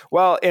 Yeah.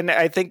 Well, and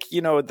I think,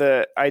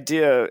 the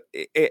idea,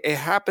 it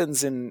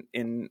happens in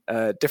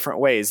different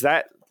ways.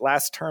 That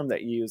last term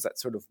that you use, that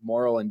sort of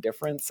moral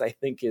indifference, I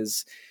think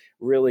is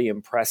really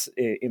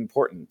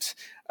important.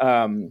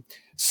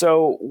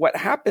 So what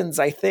happens,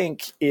 I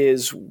think,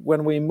 is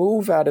when we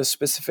move out of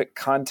specific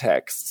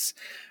contexts,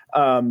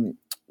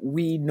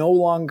 we no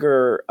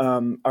longer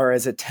are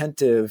as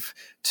attentive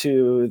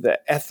to the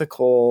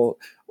ethical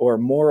or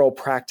moral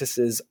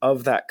practices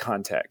of that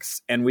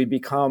context. And we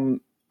become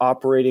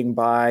operating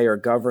by or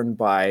governed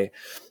by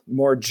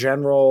more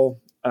general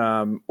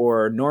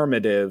or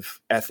normative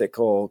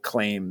ethical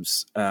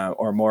claims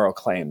or moral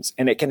claims.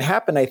 And it can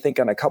happen, I think,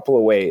 in a couple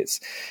of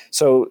ways.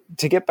 So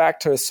to get back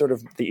to sort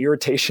of the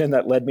irritation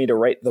that led me to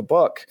write the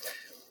book,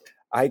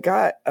 I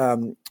got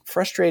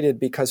frustrated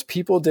because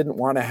people didn't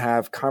want to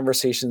have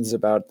conversations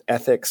about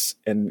ethics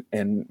and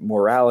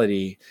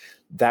morality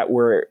that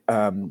were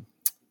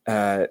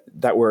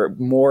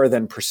more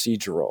than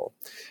procedural.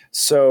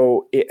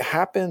 So it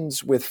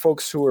happens with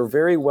folks who are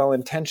very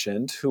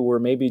well-intentioned, who were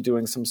maybe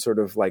doing some sort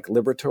of like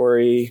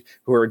liberatory,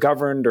 who are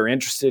governed or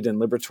interested in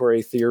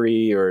liberatory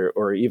theory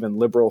or even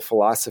liberal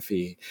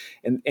philosophy.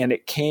 And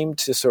it came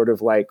to sort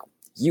of like,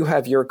 you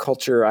have your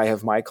culture, I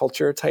have my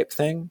culture type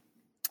thing.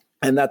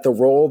 And that the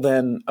role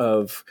then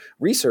of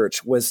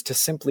research was to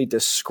simply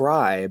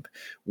describe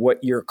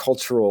what your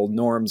cultural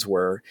norms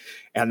were.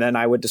 And then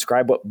I would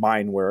describe what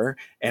mine were,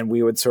 and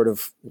we would sort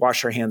of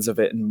wash our hands of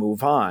it and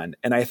move on.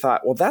 And I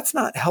thought, well, that's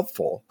not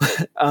helpful.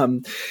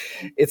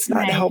 It's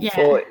not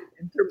helpful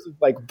in terms of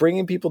like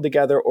bringing people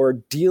together or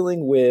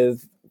dealing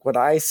with what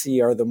I see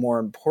are the more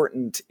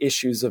important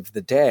issues of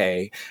the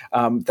day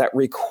that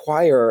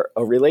require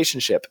a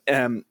relationship.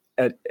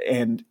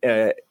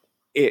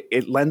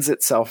 It lends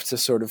itself to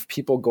sort of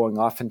people going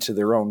off into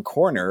their own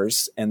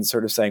corners and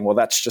sort of saying, well,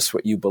 that's just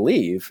what you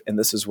believe, and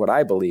this is what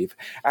I believe.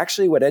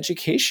 Actually, what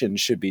education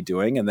should be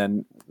doing, and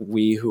then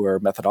we who are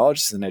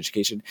methodologists in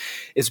education,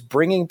 is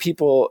bringing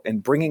people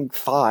and bringing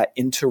thought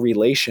into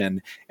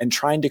relation and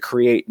trying to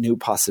create new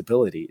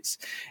possibilities.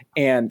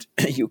 And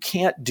you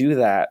can't do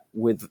that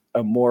with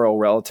a moral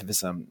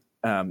relativism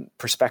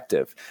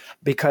perspective,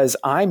 because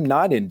I'm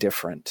not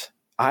indifferent.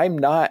 I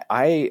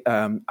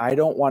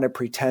don't want to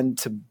pretend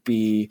to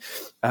be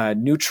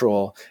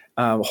neutral,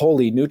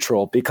 wholly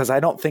neutral, because I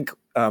don't think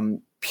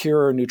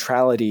pure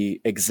neutrality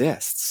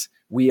exists.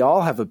 We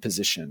all have a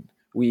position.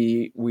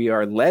 We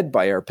are led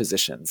by our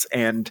positions.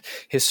 And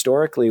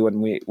historically,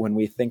 when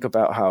we think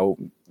about how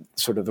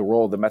sort of the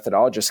role of the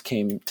methodologist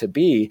came to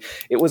be,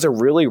 it was a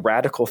really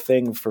radical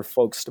thing for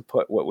folks to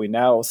put what we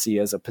now see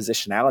as a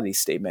positionality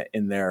statement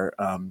in their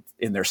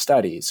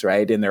studies,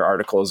 right? In their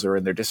articles or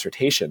in their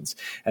dissertations.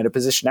 And a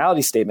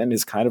positionality statement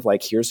is kind of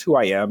like, here's who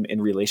I am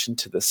in relation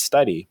to this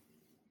study.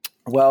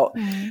 Well,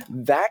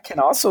 that can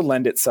also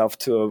lend itself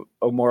to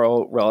a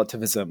moral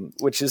relativism,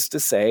 which is to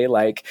say,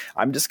 like,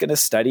 I'm just going to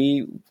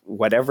study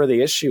whatever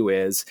the issue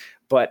is,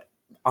 but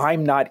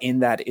I'm not in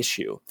that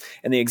issue.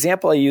 And the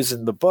example I use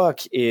in the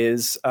book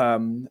is,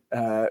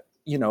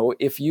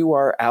 if you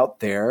are out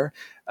there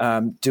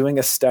doing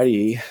a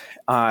study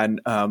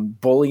on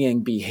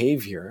bullying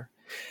behavior,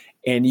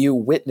 and you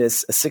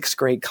witness a 6th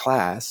grade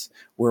class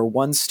where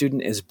one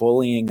student is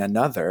bullying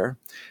another,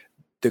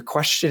 the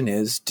question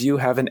is, do you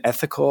have an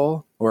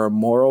ethical or a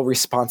moral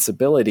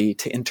responsibility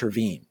to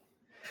intervene?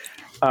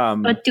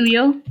 But do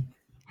you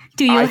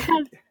have?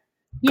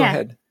 Go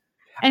ahead.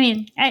 I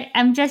mean,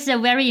 I'm just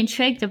very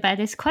intrigued by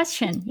this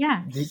question.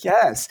 Yeah.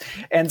 Yes.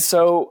 And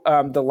so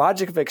the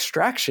logic of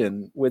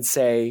extraction would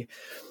say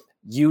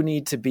you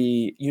need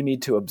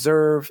to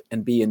observe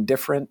and be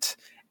indifferent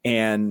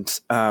and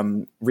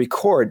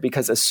record,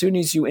 because as soon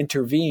as you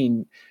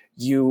intervene,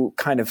 you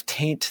kind of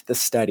taint the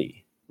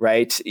study,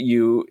 right?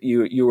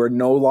 You are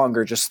no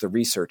longer just the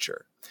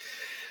researcher.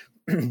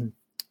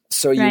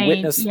 So you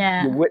witness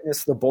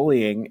the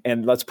bullying,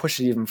 and let's push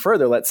it even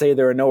further. Let's say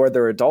there are no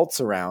other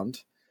adults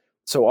around.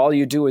 So all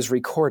you do is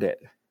record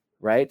it,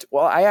 right?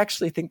 Well, I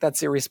actually think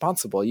that's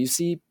irresponsible. You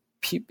see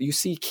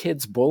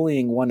kids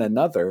bullying one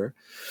another,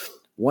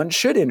 one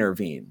should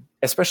intervene,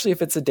 especially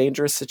if it's a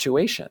dangerous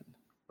situation,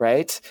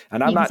 right?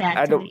 And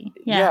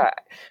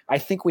I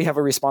think we have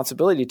a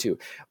responsibility to.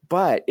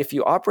 But if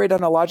you operate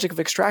on a logic of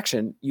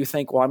extraction, you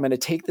think, well, I'm going to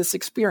take this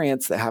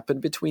experience that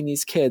happened between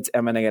these kids,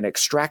 I'm going to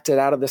extract it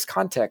out of this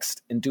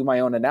context and do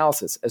my own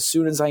analysis. As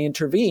soon as I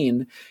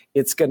intervene,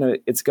 it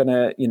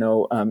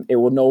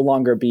will no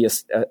longer be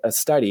a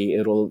study.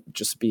 It'll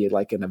just be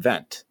like an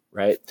event,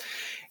 right?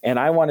 And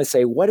I want to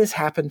say, what has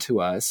happened to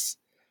us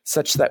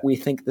such that we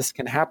think this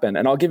can happen?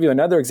 And I'll give you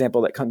another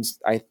example that comes,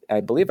 I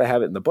believe I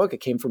have it in the book.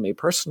 It came from me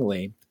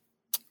personally.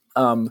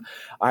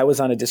 I was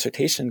on a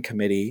dissertation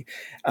committee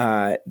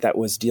that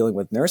was dealing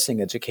with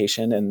nursing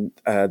education, and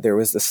there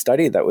was the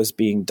study that was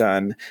being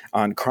done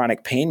on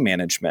chronic pain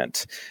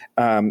management.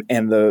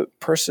 And the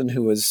person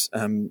who was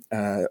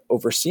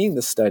overseeing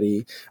the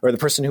study, or the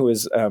person who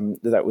was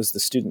that was the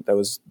student that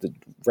was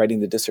writing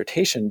the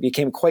dissertation,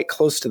 became quite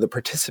close to the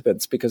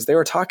participants because they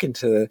were talking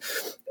to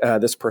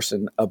this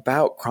person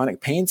about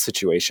chronic pain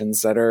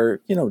situations that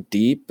are,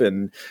 deep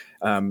and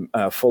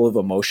full of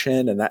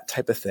emotion and that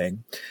type of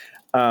thing.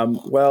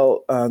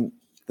 The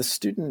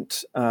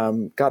student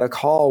got a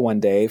call one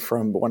day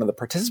from one of the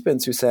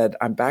participants who said,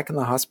 "I'm back in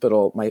the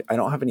hospital. I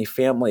don't have any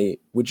family.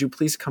 Would you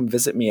please come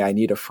visit me? I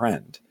need a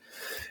friend."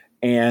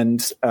 And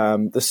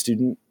the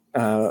student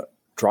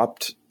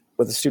dropped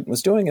what the student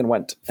was doing and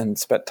went and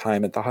spent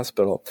time at the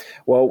hospital.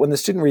 Well, when the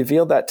student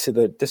revealed that to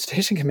the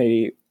dissertation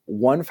committee,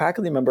 one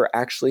faculty member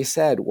actually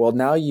said, "Well,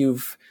 now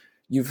you've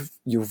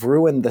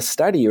ruined the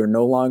study. You're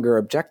no longer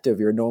objective.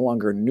 You're no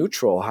longer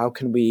neutral. How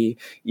can we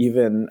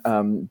even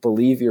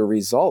believe your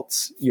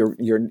results?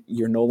 You're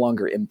no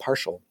longer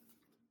impartial."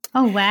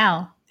 Oh,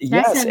 wow.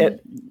 That's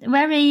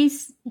very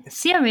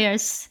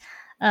serious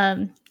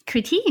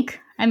critique.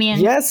 I mean,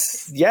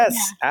 yes,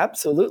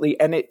 absolutely.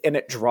 And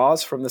it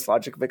draws from this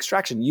logic of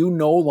extraction. You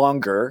no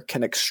longer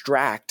can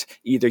extract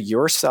either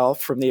yourself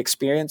from the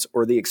experience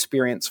or the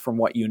experience from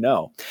what you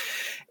know.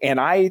 And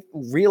I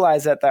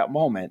realized at that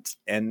moment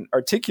and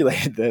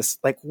articulated this,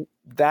 like,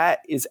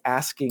 that is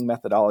asking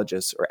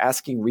methodologists or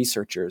asking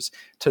researchers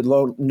to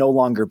no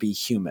longer be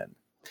human.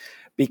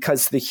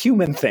 Because the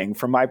human thing,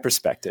 from my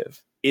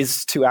perspective,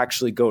 is to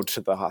actually go to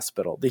the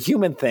hospital. The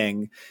human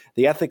thing,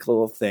 the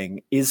ethical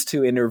thing, is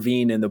to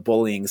intervene in the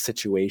bullying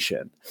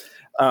situation.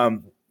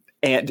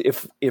 And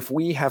if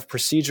we have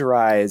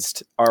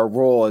procedurized our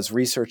role as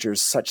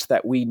researchers such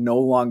that we no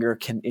longer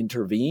can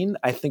intervene,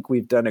 I think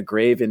we've done a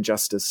grave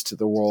injustice to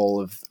the role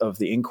of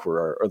the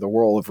inquirer or the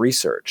role of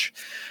research.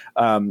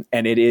 And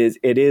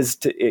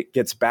it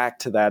gets back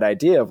to that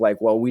idea of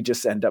like, well, we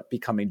just end up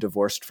becoming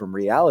divorced from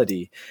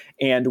reality,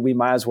 and we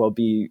might as well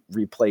be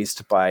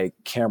replaced by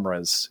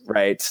cameras,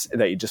 right?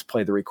 That you just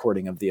play the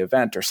recording of the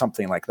event or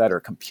something like that, or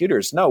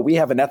computers. No, we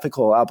have an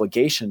ethical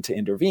obligation to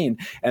intervene,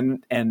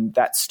 and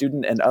that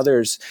student and others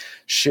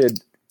should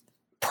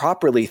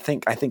properly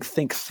think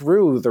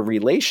through the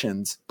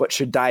relations, but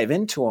should dive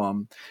into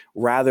them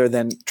rather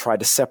than try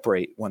to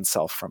separate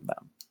oneself from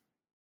them.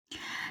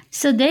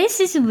 So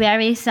this is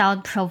very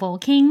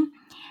thought-provoking.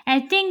 I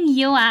think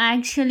you are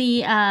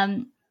actually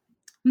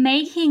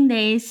making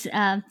this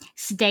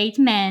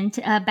statement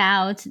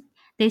about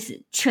this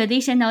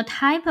traditional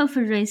type of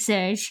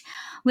research,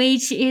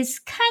 which is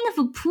kind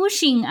of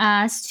pushing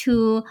us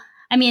to,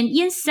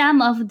 in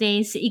some of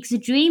these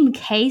extreme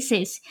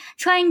cases,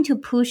 trying to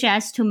push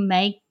us to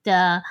make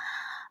the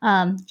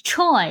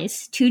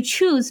choice to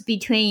choose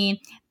between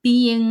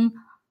being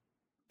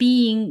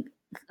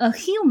a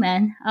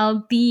human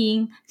or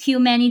being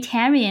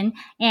humanitarian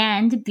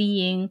and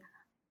being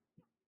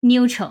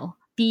neutral,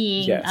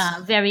 being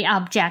very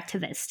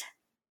objectivist.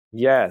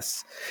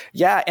 Yes.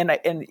 Yeah.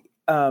 And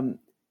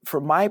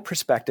from my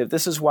perspective,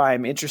 this is why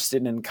I'm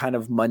interested in kind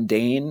of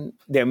mundane.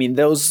 I mean,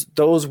 those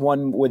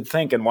one would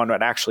think, and one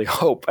would actually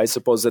hope, I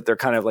suppose, that they're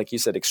kind of, like you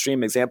said,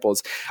 extreme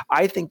examples.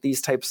 I think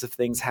these types of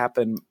things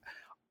happen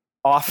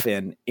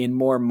often in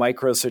more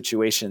micro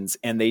situations,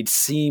 and they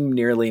seem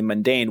nearly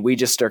mundane. We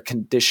just are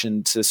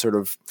conditioned to sort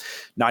of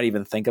not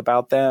even think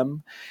about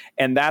them.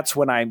 And that's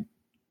when I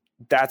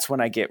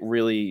get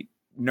really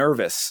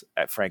nervous,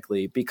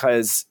 frankly,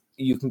 because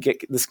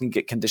this can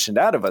get conditioned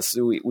out of us.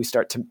 So we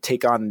start to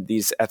take on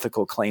these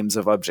ethical claims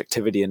of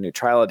objectivity and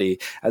neutrality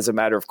as a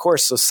matter of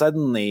course. So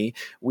suddenly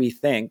we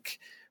think,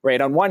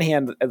 right, on one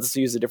hand, let's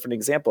use a different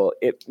example.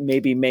 It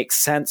maybe makes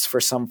sense for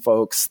some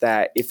folks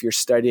that if you're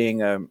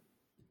studying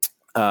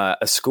a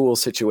school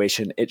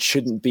situation, it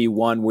shouldn't be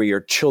one where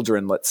your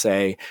children, let's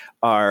say,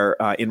 are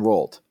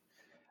enrolled.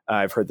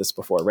 I've heard this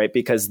before, right?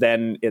 Because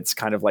then it's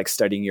kind of like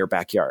studying your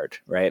backyard,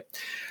 right?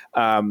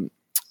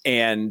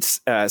 And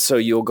so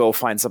you'll go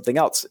find something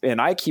else.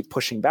 And I keep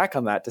pushing back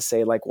on that to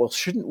say, like, well,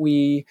 shouldn't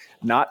we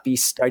not be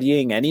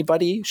studying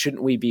anybody?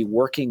 Shouldn't we be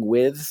working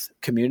with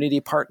community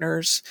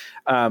partners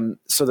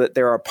so that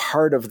they're a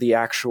part of the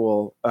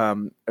actual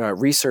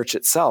research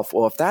itself?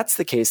 Well, if that's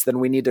the case, then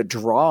we need to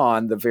draw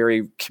on the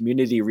very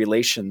community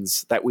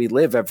relations that we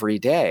live every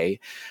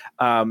day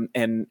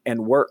and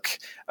work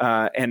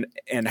and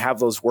have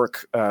those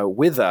work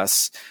with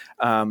us.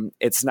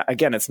 It's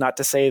not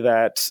to say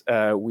that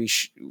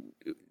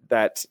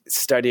that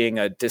studying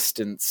a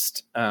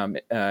distanced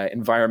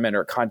environment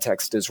or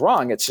context is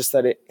wrong. It's just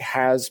that it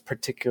has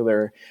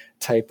particular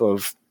type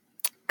of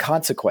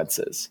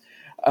consequences.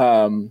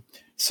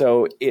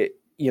 So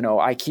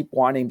I keep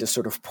wanting to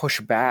sort of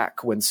push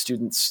back when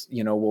students,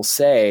 will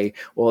say,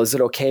 well, is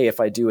it okay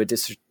if I do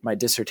my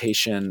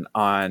dissertation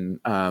on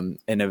an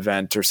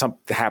event or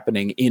something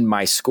happening in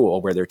my school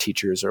where they're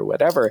teachers or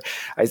whatever?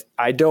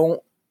 I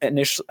don't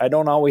I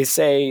don't always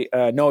say,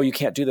 no, you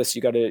can't do this.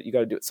 You got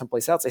to do it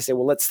someplace else. I say,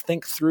 well, let's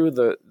think through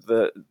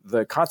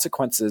the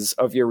consequences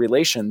of your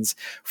relations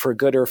for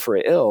good or for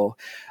ill,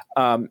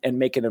 and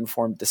make an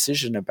informed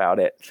decision about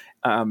it.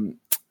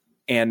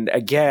 And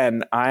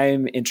again,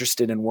 I'm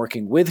interested in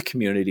working with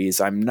communities.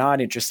 I'm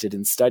not interested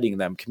in studying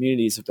them.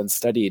 Communities have been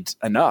studied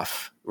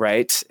enough,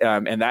 right?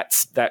 And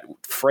that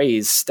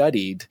phrase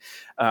 "studied"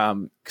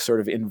 sort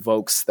of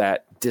invokes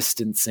that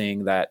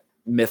distancing, that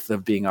myth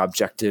of being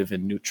objective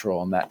and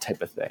neutral and that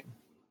type of thing.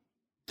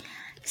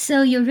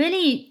 So you're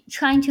really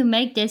trying to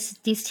make this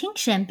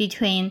distinction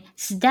between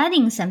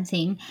studying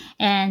something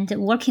and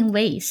working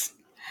with.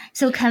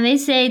 So can we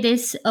say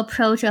this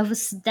approach of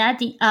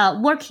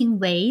working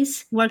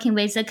with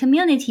the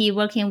community,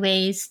 working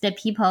with the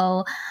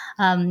people,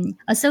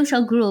 a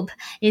social group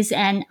is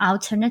an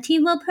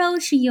alternative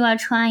approach you are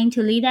trying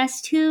to lead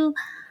us to?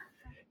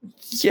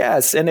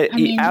 Yes, and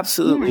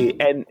absolutely.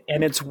 Yeah.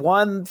 And it's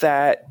one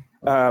that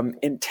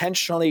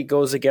intentionally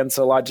goes against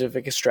a logic of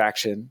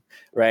extraction,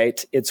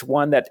 right? It's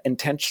one that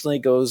intentionally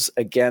goes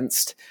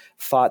against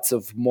thoughts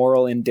of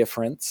moral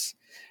indifference.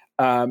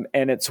 And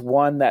it's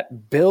one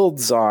that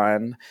builds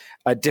on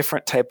a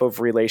different type of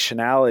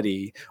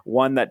relationality,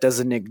 one that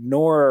doesn't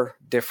ignore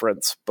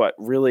difference, but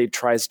really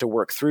tries to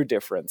work through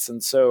difference.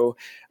 And so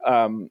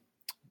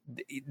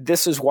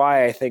this is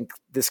why I think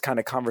this kind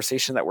of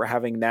conversation that we're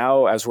having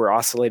now, as we're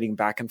oscillating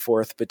back and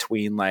forth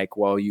between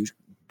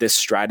this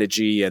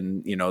strategy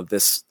and,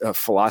 this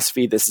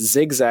philosophy, this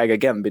zigzag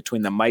again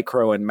between the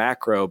micro and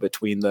macro,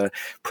 between the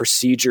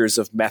procedures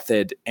of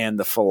method and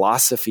the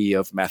philosophy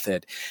of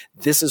method.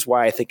 This is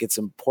why I think it's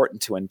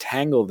important to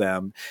entangle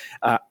them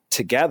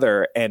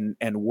together and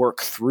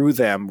work through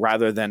them,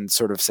 rather than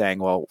sort of saying,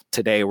 well,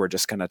 today we're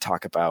just going to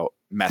talk about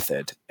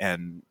method,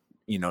 and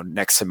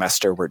next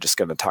semester we're just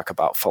going to talk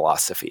about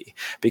philosophy,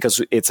 because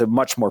it's a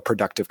much more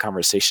productive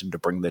conversation to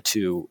bring the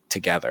two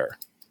together.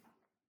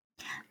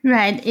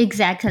 Right,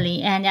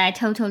 exactly. And I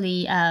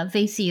totally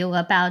with you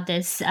about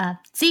this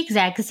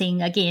zigzag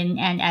thing again.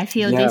 And I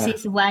feel this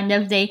is one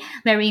of the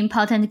very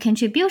important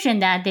contribution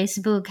that this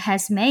book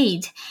has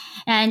made.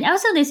 And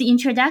also this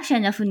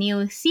introduction of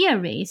new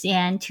theories,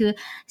 and to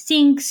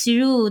think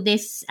through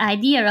this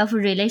idea of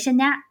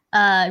relationality.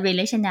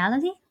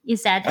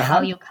 Is that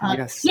how you call it?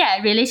 Yes. Yeah,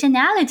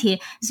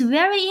 relationality is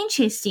very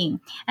interesting.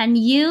 And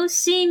you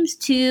seem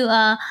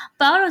to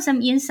borrow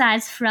some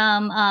insights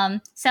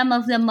from some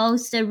of the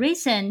most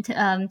recent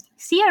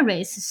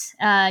theories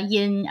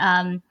in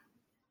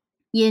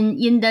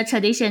the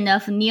tradition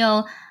of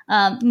neo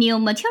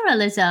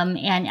materialism,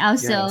 and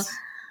also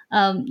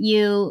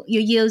you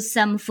use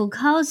some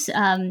Foucault's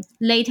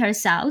later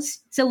thoughts.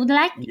 So would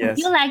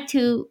you like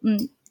to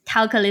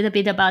talk a little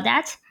bit about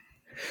that?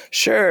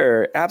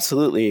 Sure,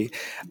 absolutely.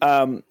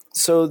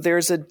 So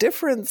there's a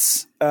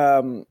difference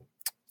kind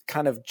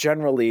of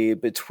generally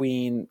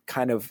between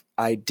kind of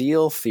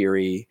ideal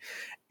theory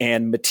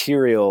and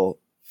material,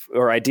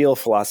 or ideal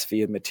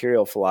philosophy and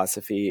material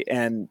philosophy.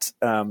 And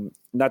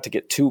not to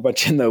get too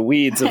much in the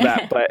weeds of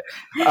that, but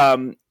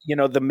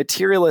the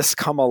materialists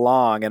come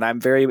along, and I'm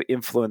very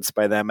influenced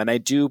by them. And I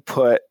do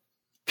put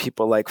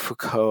people like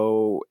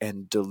Foucault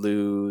and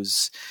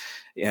Deleuze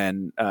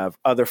and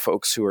other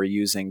folks who are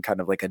using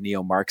kind of like a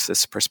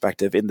neo-Marxist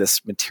perspective in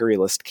this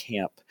materialist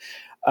camp.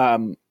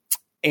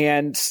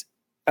 And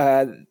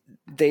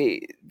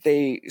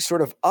they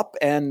sort of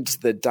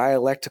upend the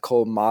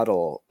dialectical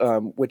model,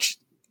 which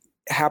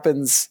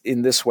happens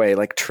in this way,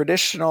 like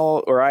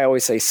traditional, or I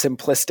always say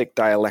simplistic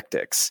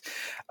dialectics,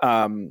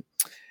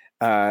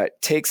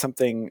 take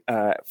something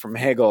from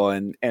Hegel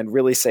and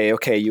really say,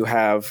 okay, you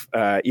have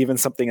even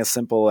something as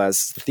simple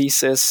as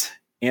thesis,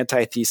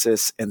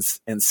 antithesis,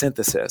 and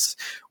synthesis.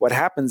 What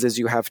happens is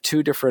you have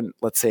two different,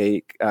 let's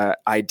say,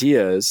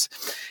 ideas,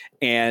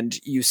 and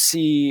you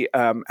see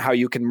how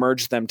you can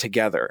merge them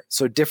together.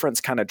 So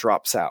difference kind of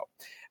drops out.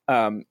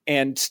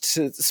 And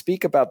to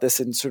speak about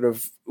this in sort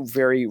of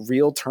very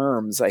real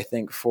terms, I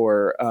think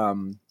for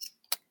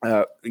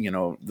the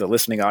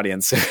listening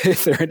audience,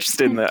 if they're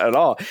interested in that at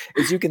all,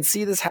 is you can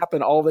see this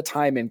happen all the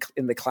time in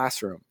the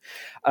classroom.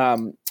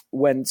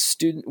 When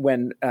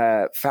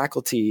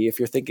faculty, if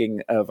you're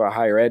thinking of a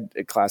higher ed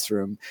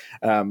classroom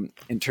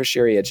in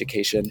tertiary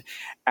education,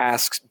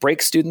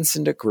 break students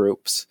into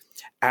groups,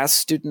 ask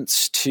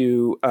students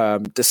to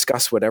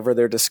discuss whatever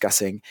they're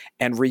discussing,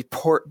 and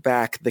report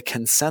back the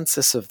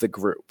consensus of the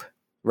group.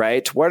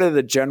 Right? What are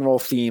the general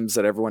themes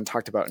that everyone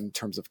talked about in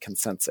terms of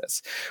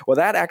consensus? Well,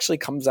 that actually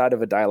comes out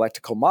of a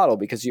dialectical model,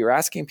 because you're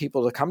asking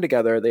people to come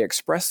together, they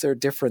express their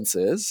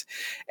differences,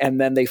 and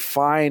then they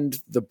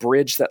find the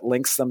bridge that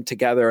links them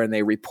together, and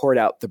they report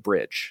out the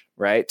bridge,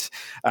 right?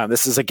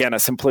 This is, again, a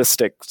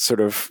simplistic sort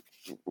of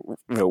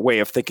way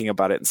of thinking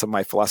about it, and some of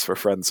my philosopher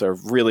friends are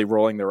really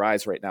rolling their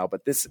eyes right now, but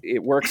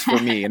it works for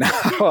me and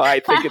how I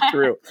think it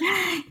through.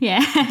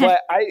 Yeah. But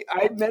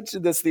I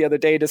mentioned this the other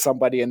day to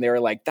somebody, and they were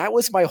like, that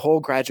was my whole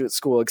graduate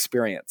school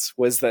experience,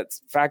 was that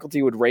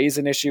faculty would raise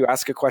an issue,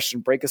 ask a question,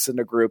 break us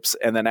into groups,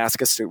 and then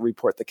ask us to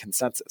report the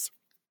consensus.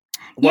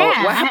 Well,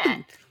 what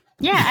happened?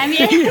 Yeah, I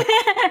mean,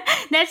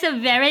 that's a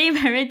very,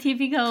 very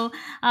typical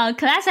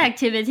class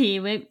activity.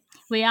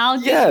 We all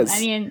do. Yes. I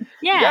mean,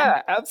 yeah.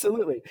 Yeah,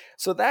 absolutely.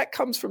 So that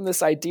comes from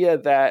this idea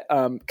that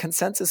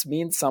consensus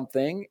means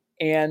something.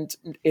 And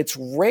it's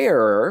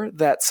rare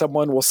that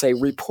someone will say,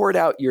 report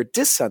out your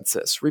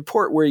dissensus,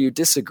 report where you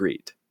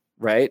disagreed,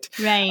 right?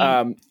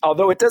 Right.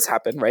 Although it does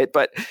happen, right?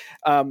 But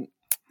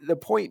the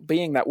point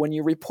being that when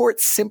you report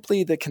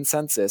simply the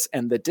consensus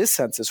and the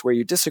dissensus where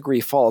you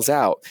disagree falls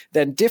out,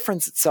 then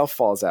difference itself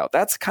falls out.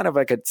 That's kind of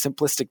like a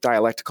simplistic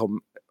dialectical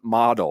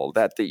model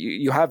that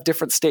you have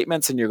different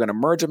statements and you're going to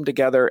merge them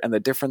together and the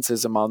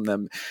differences among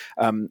them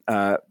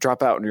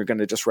drop out and you're going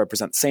to just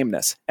represent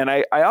sameness. And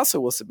I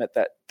also will submit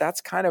that that's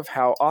kind of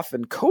how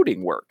often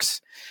coding works,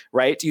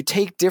 right? You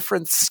take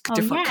different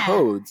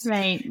codes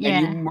right. and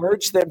you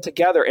merge them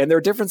together and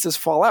their differences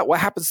fall out. What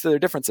happens to their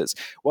differences?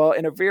 Well,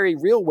 in a very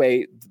real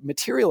way,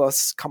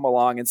 materialists come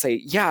along and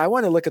say, yeah, I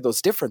want to look at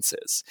those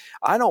differences.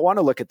 I don't want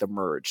to look at the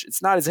merge.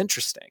 It's not as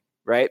interesting.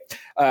 Right.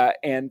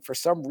 And for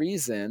some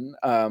reason,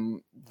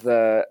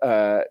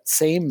 the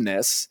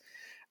sameness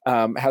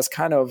has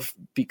kind of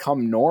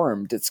become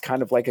normed. It's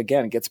kind of like,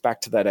 again, it gets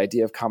back to that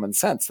idea of common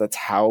sense. That's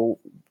how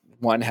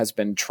one has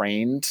been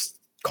trained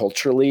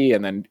culturally,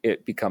 and then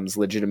it becomes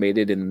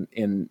legitimated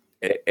in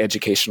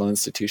educational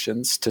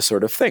institutions to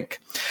sort of think.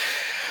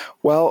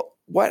 Well,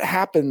 what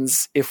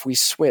happens if we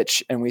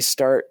switch and we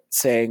start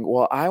saying,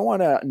 well, I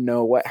want to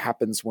know what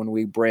happens when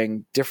we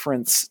bring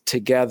difference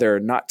together,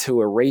 not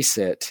to erase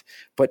it,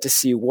 but to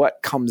see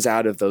what comes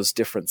out of those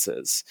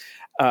differences.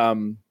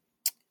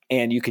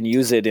 And you can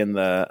use it in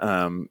the,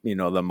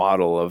 the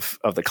model of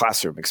the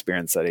classroom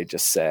experience that I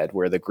just said,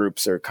 where the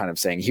groups are kind of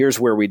saying, here's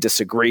where we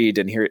disagreed,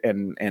 and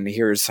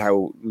here's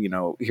how,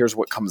 here's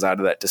what comes out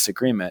of that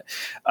disagreement.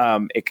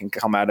 It can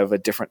come out of a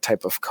different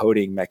type of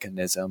coding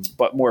mechanism,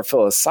 but more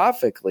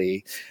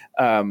philosophically,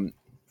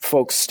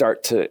 folks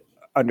start to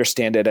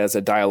understand it as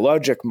a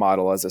dialogic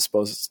model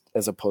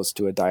as opposed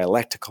to a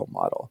dialectical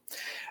model.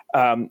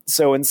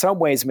 So in some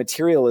ways,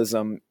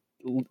 materialism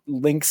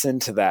links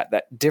into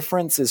that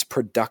difference is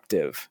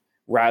productive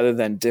rather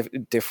than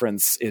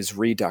difference is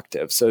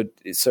reductive.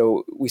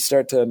 So we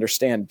start to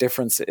understand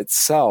difference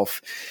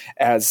itself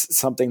as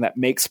something that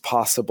makes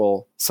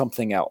possible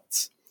something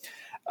else.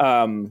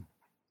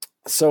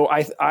 So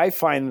I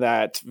find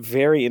that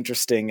very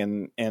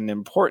interesting and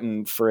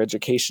important for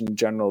education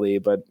generally,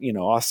 but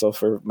also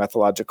for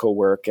methodological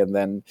work and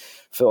then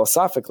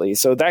philosophically.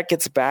 So that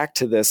gets back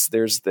to this.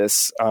 There's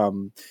this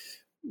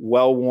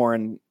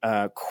well-worn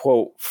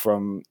quote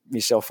from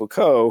Michel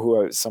Foucault,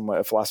 who is somewhat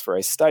a philosopher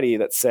I study,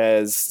 that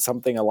says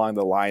something along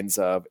the lines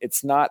of,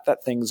 it's not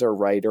that things are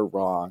right or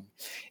wrong,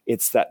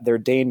 it's that they're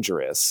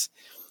dangerous,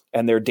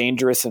 and they're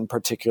dangerous in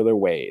particular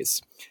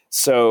ways.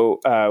 So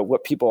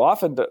what people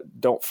often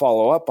don't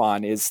follow up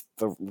on is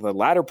the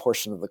latter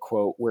portion of the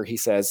quote, where he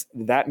says,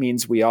 that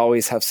means we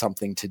always have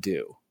something to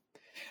do.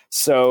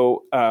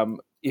 So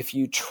if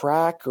you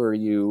track or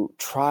you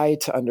try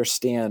to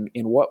understand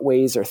in what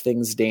ways are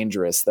things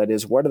dangerous, that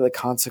is, what are the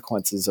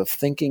consequences of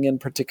thinking in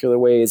particular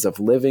ways, of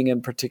living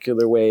in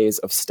particular ways,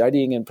 of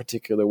studying in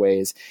particular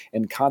ways,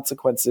 and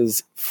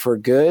consequences for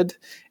good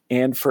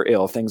and for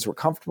ill, things we're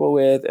comfortable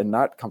with and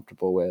not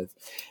comfortable with.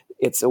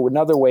 It's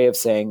another way of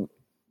saying,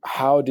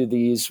 how do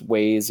these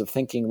ways of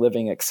thinking,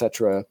 living,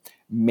 etc.,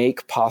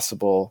 make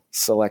possible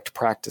select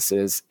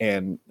practices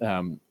and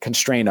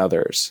constrain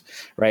others,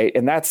 right?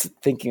 And that's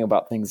thinking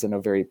about things in a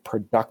very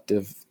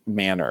productive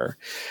manner.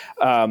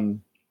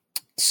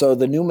 So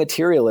the new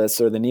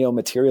materialists, or the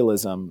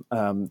neo-materialism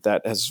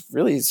that has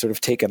really sort of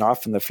taken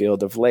off in the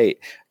field of late,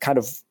 kind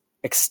of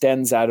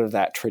extends out of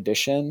that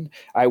tradition.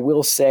 I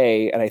will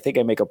say, and I think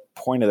I make a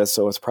point of this,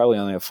 so it's probably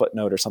only a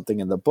footnote or something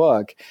in the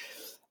book,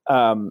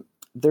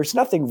 there's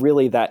nothing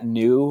really that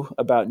new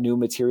about new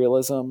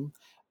materialism.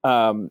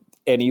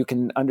 And you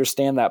can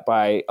understand that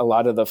by a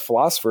lot of the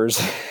philosophers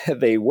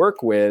they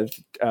work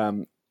with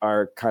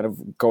are kind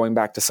of going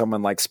back to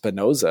someone like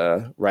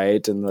Spinoza,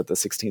 right, in the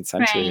 16th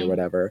century or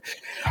whatever.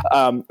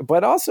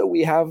 But also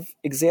we have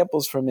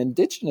examples from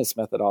indigenous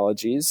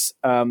methodologies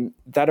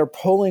that are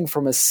pulling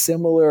from a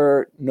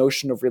similar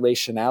notion of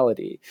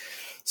relationality.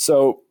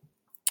 So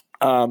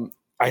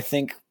I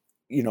think,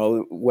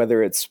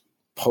 whether it's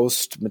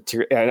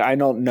post-material, I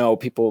don't know,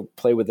 people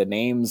play with the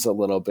names a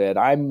little bit.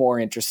 I'm more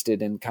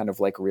interested in kind of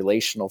like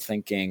relational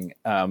thinking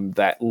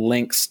that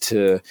links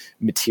to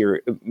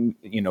material,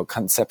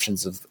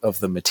 conceptions of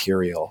the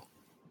material.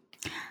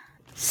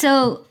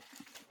 So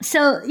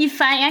if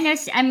I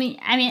understand,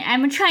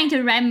 I'm trying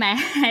to wrap my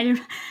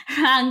head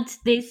around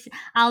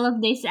all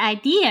of these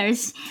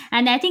ideas,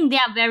 and I think they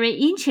are very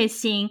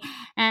interesting.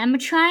 And I'm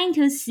trying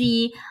to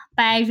see,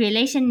 by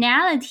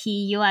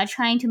relationality, you are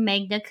trying to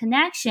make the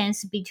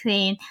connections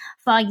between,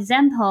 for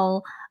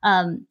example,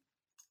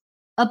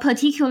 a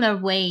particular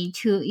way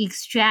to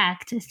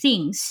extract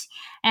things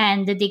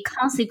and the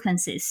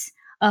consequences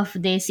of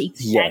this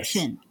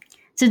extraction. Yes.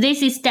 So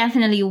this is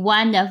definitely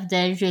one of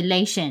the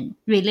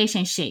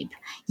relationship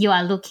you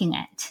are looking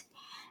at.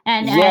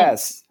 And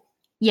yes.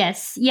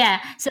 Yes.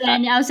 Yeah. So,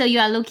 and also you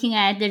are looking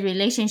at the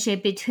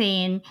relationship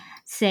between,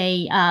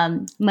 say,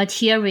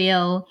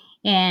 material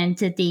and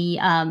the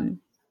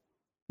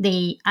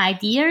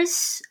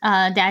ideas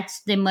that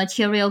the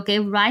material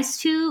gave rise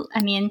to.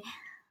 I mean,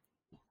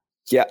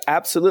 yeah,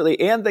 absolutely.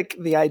 And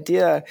the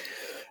idea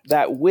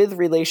that with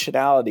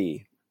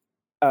relationality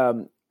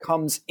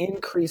comes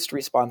increased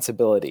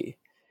responsibility.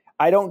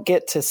 I don't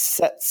get to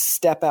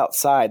step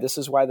outside. This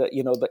is why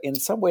in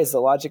some ways the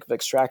logic of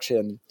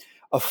extraction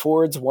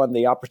affords one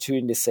the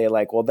opportunity to say,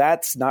 like, well,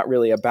 that's not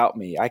really about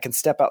me. I can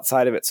step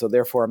outside of it, so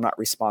therefore I'm not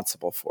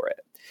responsible for it.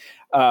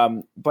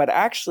 But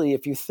actually,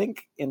 if you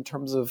think in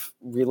terms of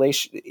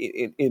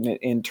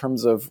in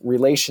terms of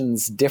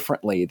relations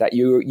differently, that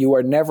you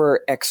are never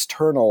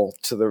external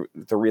to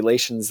the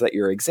relations that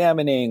you're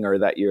examining or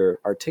that you're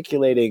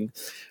articulating,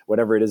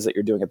 whatever it is that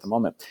you're doing at the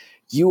moment,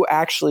 you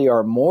actually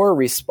are more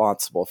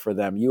responsible for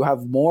them. You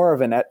have more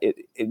of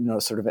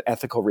sort of an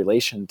ethical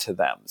relation to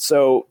them.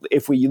 So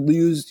if we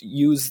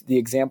use the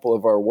example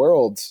of our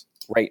worlds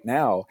right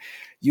now,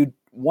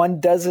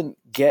 one doesn't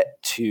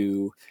get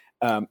to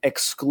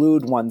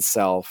exclude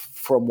oneself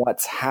from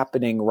what's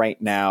happening right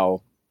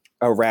now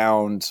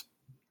around,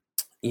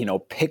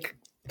 pick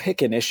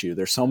an issue.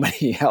 There's so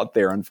many out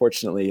there,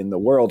 unfortunately, in the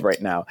world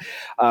right now.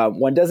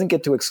 One doesn't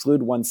get to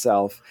exclude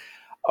oneself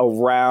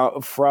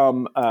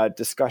from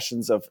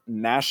discussions of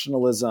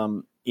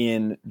nationalism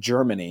in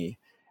Germany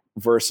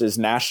versus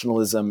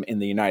nationalism in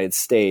the United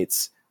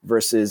States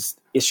versus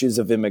issues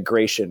of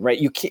immigration, right?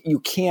 You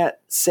can't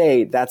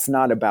say that's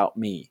not about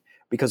me,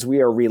 because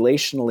we are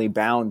relationally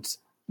bound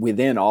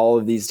within all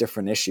of these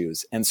different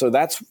issues. And so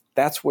that's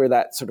where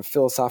that sort of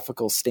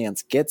philosophical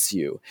stance gets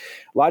you.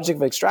 Logic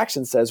of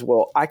extraction says,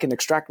 well, I can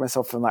extract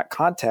myself from that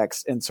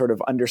context and sort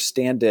of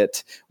understand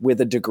it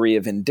with a degree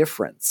of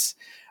indifference.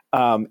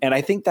 And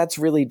I think that's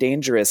really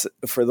dangerous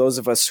for those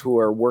of us who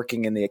are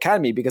working in the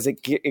academy, because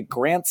it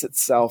grants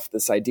itself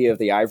this idea of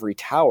the ivory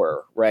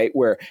tower, right?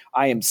 Where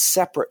I am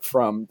separate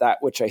from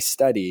that which I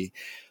study.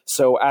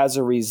 So as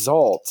a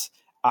result,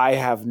 I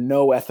have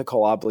no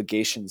ethical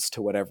obligations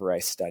to whatever I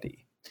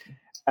study.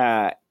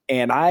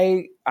 And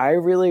I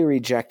really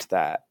reject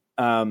that.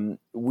 I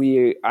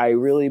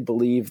really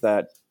believe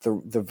that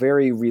the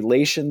very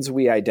relations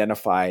we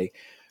identify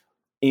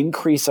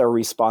increase our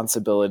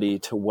responsibility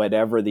to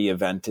whatever the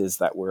event is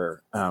that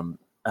we're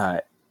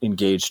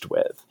engaged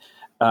with.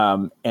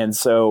 And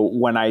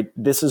so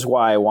this is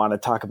why I want to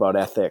talk about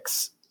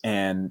ethics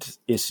and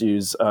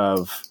issues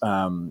of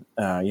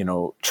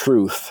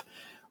truth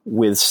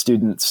with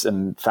students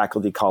and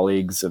faculty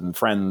colleagues and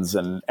friends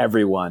and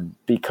everyone,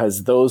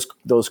 because those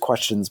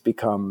questions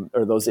become,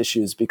 or those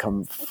issues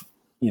become,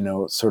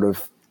 sort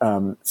of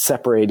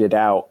separated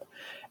out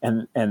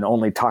and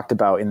only talked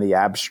about in the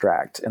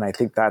abstract. And I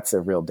think that's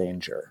a real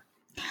danger.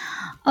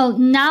 Oh,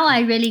 now I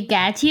really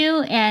get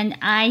you. And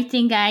I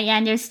think I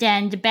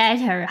understand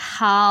better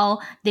how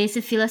this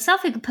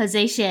philosophical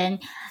position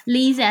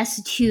leads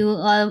us to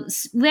a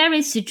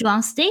very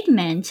strong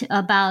statement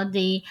about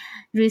the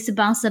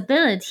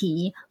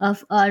responsibility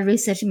of a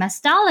research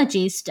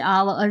methodologist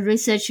or a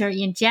researcher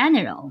in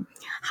general.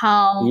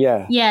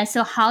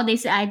 So how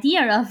this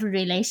idea of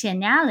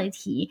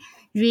relationality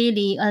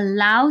really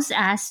allows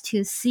us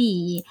to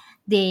see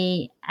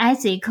the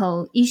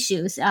ethical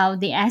issues or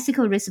the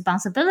ethical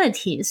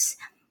responsibilities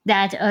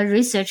that a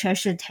researcher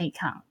should take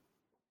on.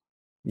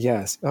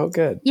 Yes. Oh,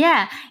 good.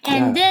 Yeah.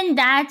 And then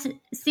that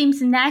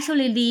seems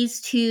naturally leads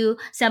to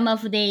some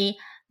of the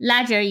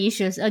larger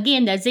issues.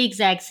 Again, the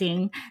zigzag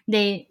thing.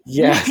 The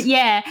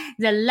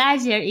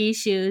larger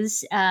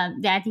issues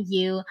that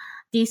you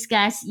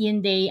discuss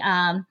in the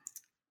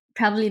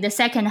probably the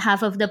second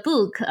half of the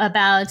book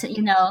about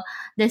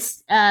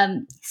this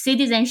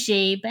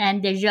citizenship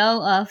and the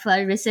role of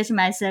a research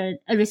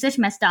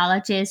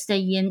methodologist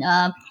in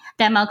a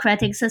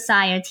democratic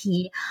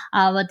society,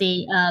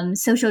 the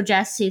social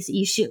justice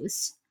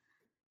issues.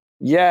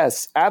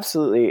 Yes,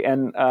 absolutely.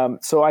 And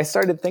so I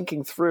started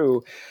thinking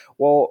through,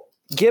 well,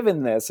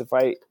 given this, if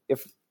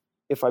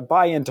I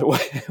buy into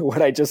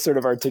what I just sort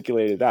of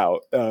articulated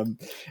out,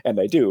 and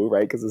I do,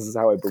 right, because this is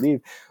how I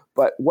believe.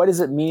 But what does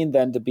it mean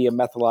then to be a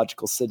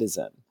methodological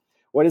citizen?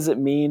 What does it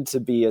mean to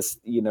be a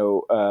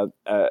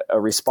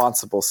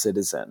responsible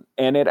citizen?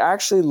 And it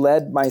actually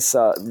led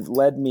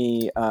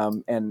me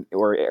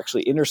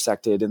actually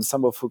intersected in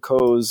some of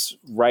Foucault's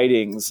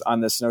writings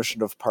on this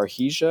notion of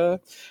parrhesia,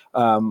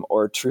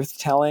 or truth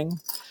telling.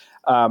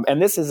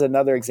 And this is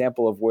another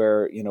example of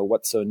where,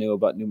 what's so new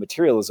about new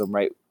materialism,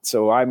 right?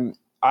 So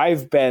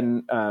I've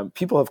been,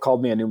 people have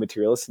called me a new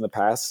materialist in the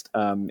past,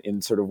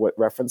 in sort of what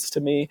reference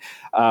to me.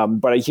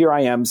 But here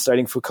I am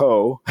studying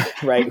Foucault,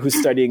 right, who's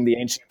studying the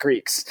ancient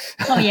Greeks.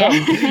 Oh,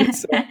 yeah.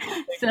 So they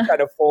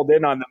kind of fold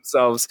in on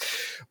themselves.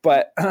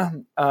 But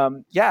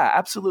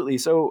absolutely.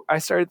 So I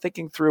started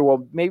thinking through,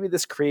 well, maybe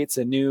this creates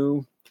a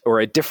new or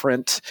a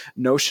different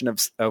notion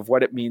of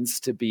what it means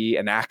to be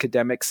an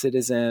academic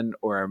citizen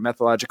or a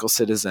methodological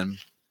citizen.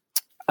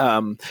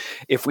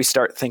 If we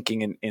start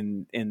thinking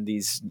in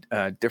these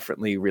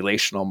differently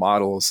relational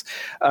models.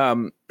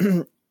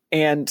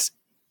 And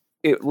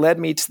it led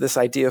me to this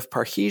idea of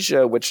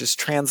parrhesia, which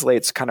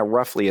translates kind of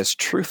roughly as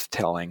truth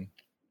telling.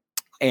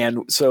 And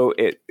so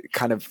it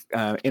kind of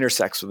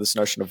intersects with this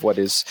notion of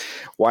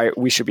why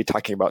we should be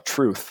talking about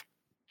truth.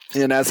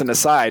 And as an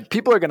aside,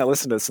 people are going to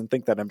listen to this and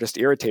think that I'm just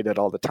irritated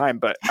all the time,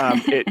 but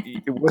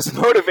it was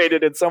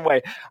motivated in some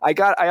way. I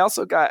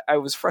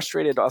was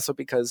frustrated also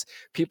because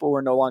people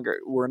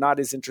were not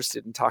as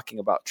interested in talking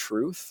about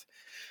truth,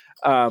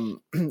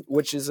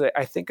 which is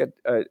I think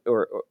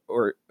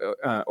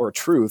or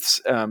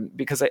truths,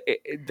 because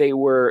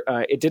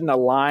it didn't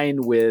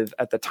align with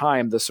at the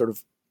time the sort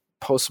of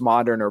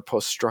postmodern or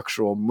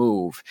post-structural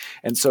move.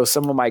 And so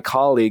some of my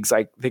colleagues,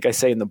 I think I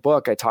say in the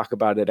book, I talk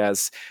about it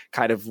as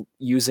kind of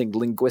using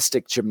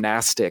linguistic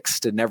gymnastics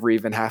to never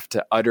even have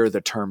to utter the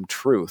term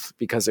truth,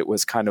 because it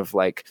was kind of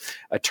like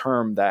a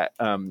term that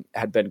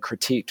had been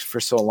critiqued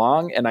for so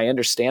long. And I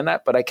understand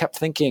that, but I kept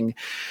thinking,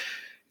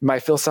 my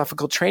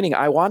philosophical training,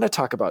 I want to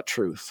talk about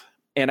truth.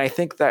 And I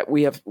think that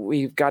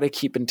we've got to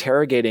keep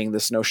interrogating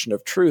this notion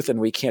of truth,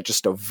 and we can't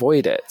just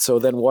avoid it. So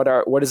then what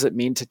does it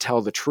mean to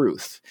tell the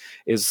truth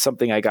is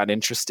something I got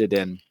interested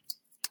in.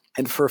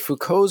 And for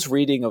Foucault's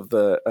reading of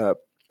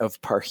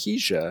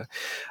parrhesia,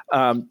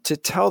 to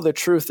tell the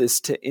truth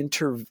is to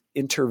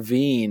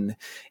intervene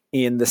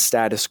in the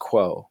status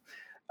quo.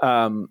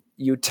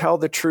 You tell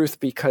the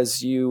truth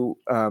because you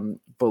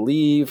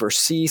believe or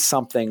see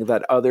something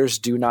that others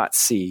do not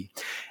see.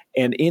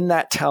 And in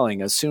that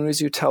telling, as soon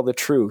as you tell the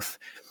truth,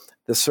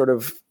 the sort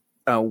of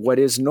what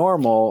is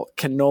normal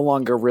can no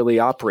longer really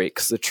operate,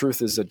 because the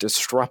truth is a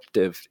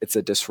disruptive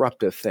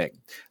thing.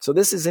 So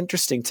this is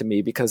interesting to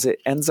me because it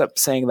ends up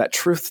saying that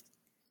truth,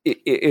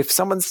 if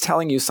someone's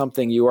telling you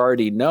something you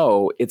already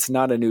know, it's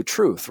not a new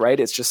truth, right?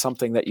 It's just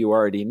something that you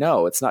already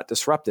know. It's not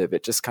disruptive.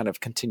 It just kind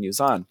of continues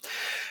on.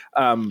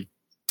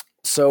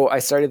 So I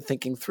started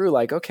thinking through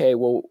like, okay,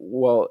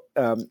 well,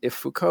 if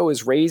Foucault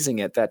is raising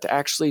it, that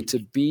to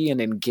be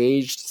an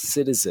engaged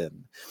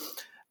citizen,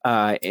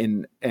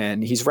 and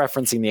he's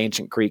referencing the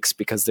ancient Greeks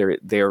because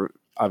they're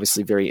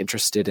obviously very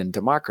interested in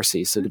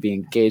democracy. So to be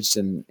engaged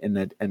in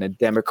a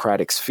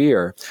democratic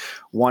sphere,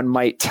 one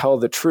might tell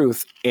the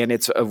truth, and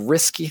it's a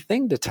risky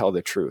thing to tell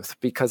the truth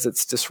because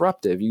it's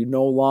disruptive. You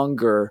no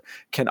longer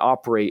can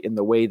operate in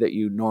the way that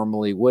you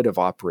normally would have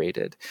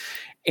operated.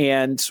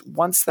 And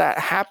once that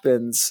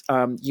happens,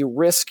 you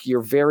risk your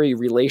very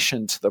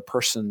relation to the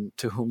person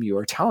to whom you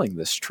are telling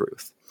this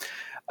truth.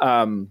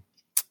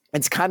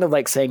 It's kind of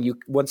like saying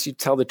once you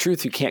tell the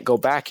truth, you can't go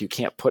back. You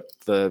can't put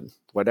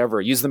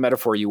use the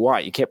metaphor you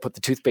want. You can't put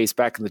the toothpaste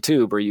back in the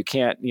tube, or you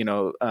can't,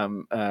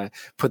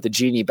 put the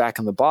genie back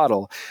in the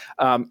bottle.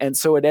 And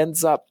so it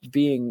ends up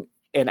being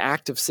an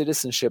act of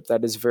citizenship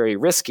that is very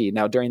risky.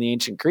 Now, during the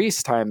ancient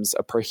Greece times,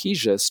 a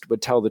parrhesiast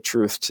would tell the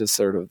truth to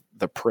sort of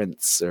the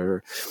prince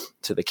or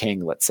to the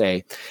king, let's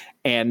say,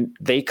 and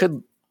they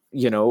could,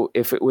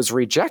 if it was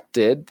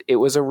rejected, it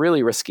was a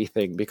really risky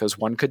thing because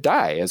one could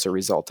die as a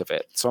result of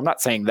it. So I'm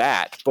not saying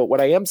that, but what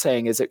I am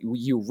saying is that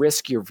you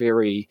risk your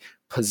very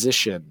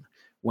position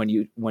when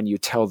you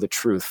tell the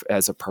truth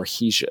as a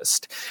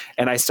parrhesiast.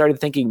 And I started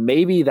thinking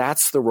maybe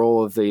that's the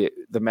role of the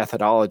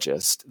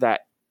methodologist,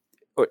 that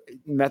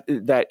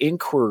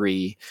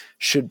inquiry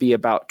should be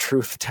about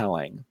truth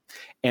telling,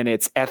 and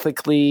it's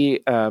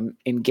ethically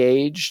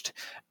engaged,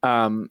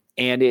 and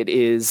it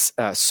is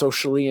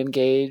socially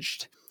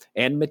engaged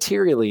and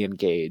materially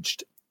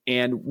engaged.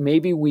 And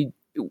maybe we,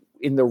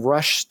 in the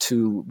rush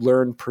to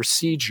learn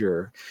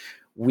procedure,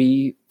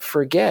 we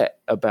forget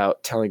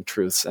about telling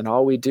truths, and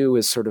all we do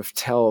is sort of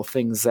tell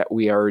things that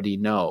we already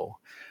know.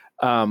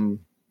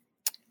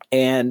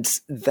 And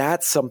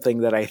that's something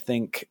that I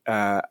think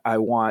I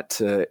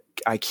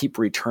keep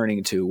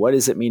returning to. What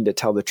does it mean to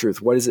tell the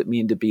truth? What does it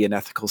mean to be an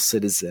ethical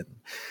citizen?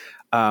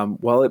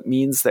 Well, it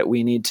means that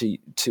we need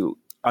to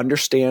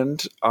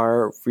understand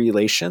our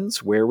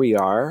relations, where we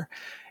are,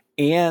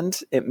 and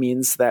it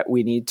means that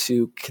we need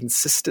to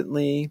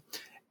consistently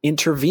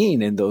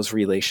intervene in those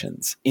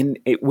relations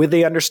with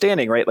the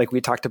understanding, right? Like we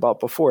talked about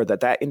before,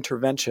 that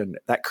intervention,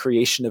 that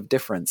creation of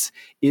difference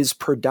is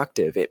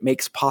productive. It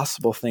makes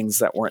possible things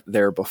that weren't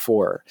there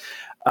before.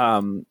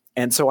 And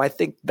so I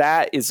think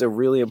that is a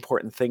really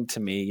important thing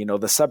to me.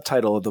 The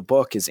subtitle of the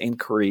book is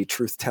Inquiry,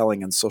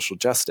 Truth-Telling, and Social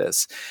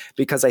Justice,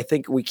 because I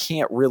think we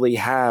can't really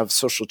have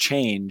social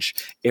change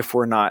if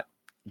we're not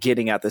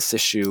getting at this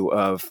issue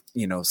of,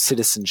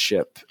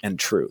 citizenship and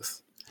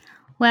truth.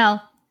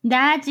 Well,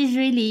 that is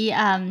really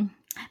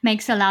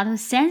makes a lot of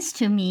sense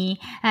to me.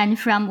 And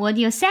from what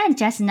you said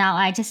just now,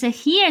 I just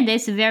hear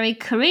this very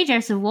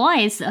courageous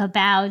voice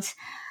about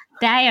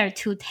dare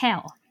to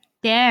tell,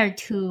 dare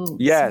to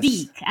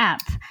speak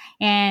up.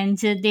 And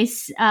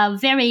this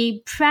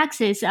very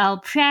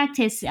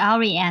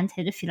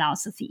practice-oriented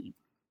philosophy.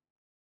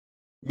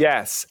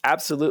 Yes,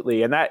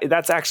 absolutely. And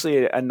that's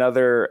actually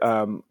another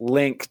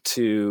link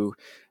to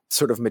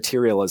sort of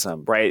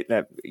materialism, right?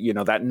 That,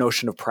 that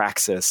notion of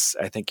praxis,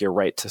 I think you're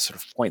right to sort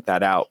of point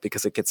that out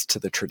because it gets to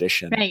the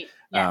tradition, right.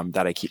 Yeah.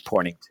 That I keep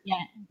pointing to.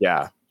 Yeah.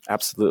 Yeah,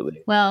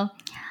 absolutely. Well,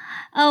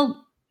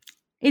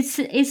 It's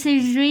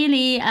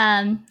really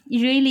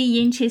really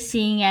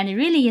interesting and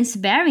really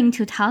inspiring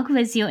to talk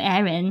with you,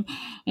 Aaron.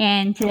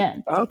 And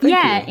thank you.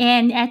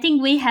 And I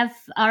think we have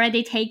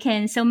already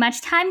taken so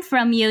much time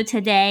from you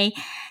today.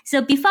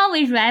 So before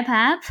we wrap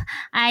up,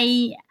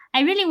 I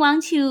really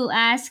want to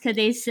ask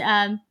this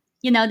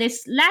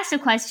this last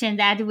question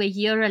that we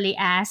usually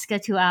ask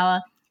to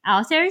our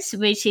authors,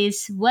 which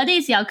is, what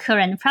is your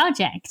current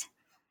project?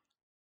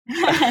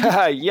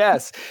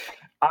 Yes.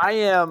 I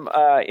am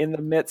in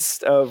the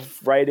midst of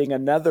writing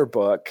another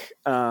book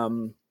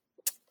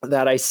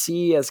that I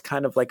see as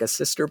kind of like a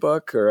sister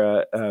book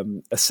or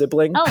a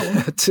sibling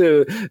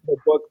to the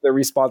book, The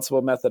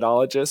Responsible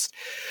Methodologist.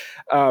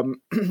 And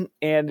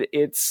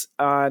it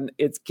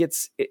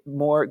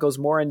goes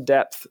more in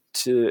depth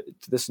to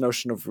this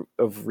notion of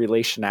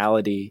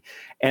relationality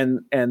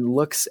and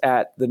looks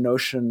at the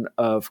notion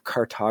of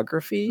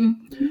cartography.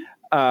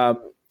 Mm-hmm.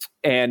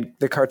 And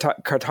the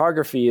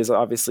cartography is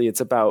obviously, it's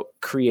about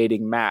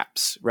creating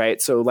maps,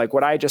 right? So like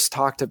what I just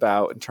talked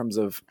about in terms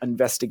of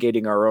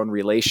investigating our own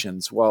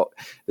relations, well,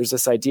 there's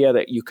this idea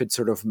that you could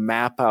sort of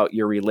map out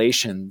your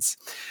relations.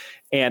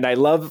 And I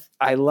love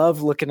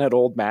looking at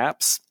old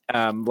maps,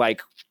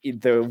 like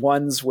the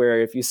ones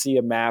where if you see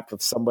a map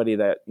of somebody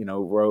that,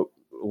 wrote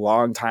a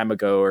long time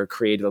ago or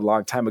created a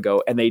long time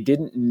ago, and they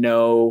didn't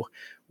know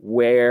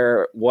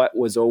what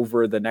was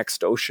over the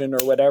next ocean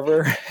or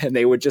whatever, and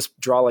they would just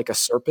draw like a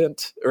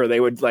serpent, or they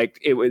would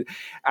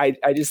I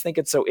just think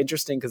it's so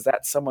interesting because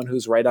that's someone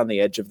who's right on the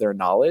edge of their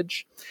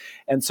knowledge.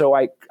 And so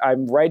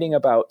I'm writing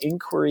about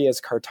inquiry as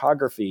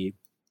cartography,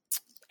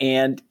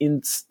 and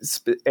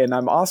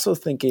I'm also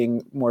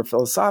thinking more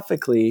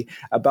philosophically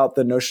about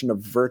the notion of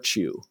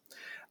virtue,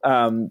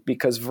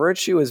 because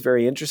virtue is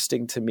very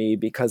interesting to me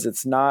because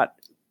it's not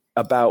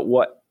about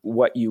what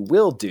you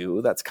will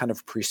do. That's kind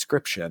of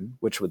prescription,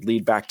 which would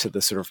lead back to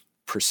the sort of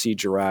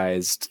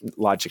procedurized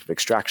logic of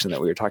extraction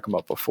that we were talking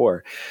about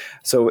before.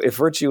 So if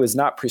virtue is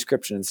not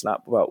prescription, it's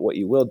not about what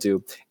you will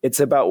do, it's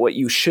about what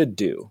you should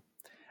do.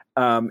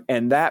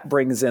 And that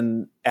brings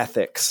in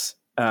ethics.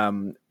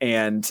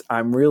 And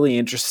I'm really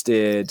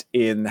interested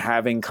in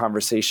having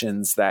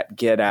conversations that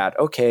get at,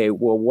 okay,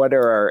 well, what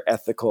are our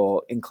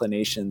ethical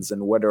inclinations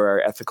and what are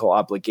our ethical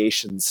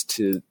obligations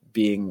to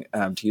being,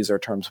 to use our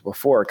terms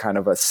before, kind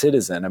of a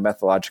citizen, a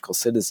methodological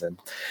citizen.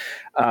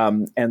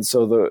 And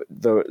so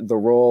the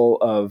role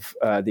of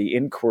the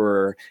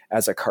inquirer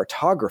as a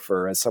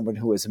cartographer, as someone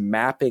who is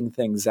mapping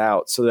things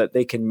out so that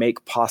they can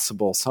make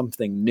possible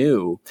something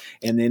new.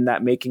 And in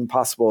that making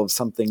possible of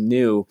something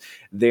new,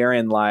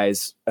 therein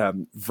lies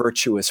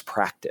virtuous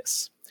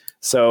practice.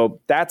 So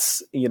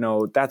that's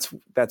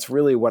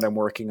really what I'm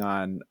working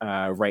on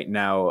right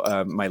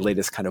now, my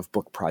latest kind of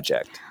book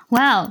project.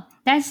 Wow,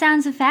 that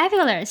sounds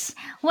fabulous.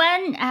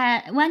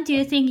 When do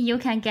you think you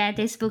can get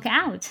this book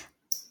out?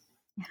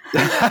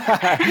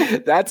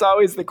 That's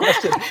always the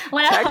question.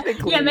 Well,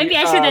 yeah, maybe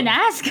I shouldn't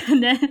ask.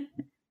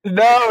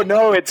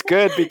 No, it's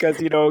good because,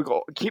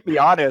 keep me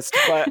honest.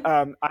 But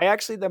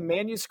the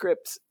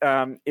manuscript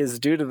is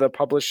due to the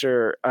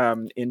publisher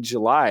in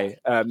July,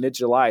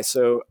 mid-July.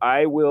 So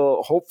I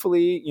will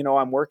hopefully,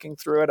 I'm working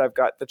through it. I've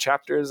got the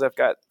chapters. I've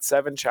got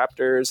 7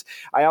 chapters.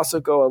 I also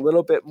go a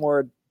little bit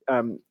more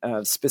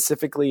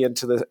specifically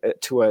into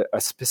a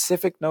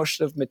specific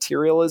notion of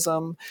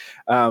materialism.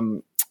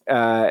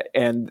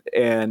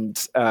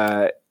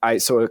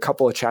 So a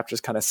couple of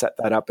chapters kind of set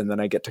that up, and then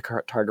I get to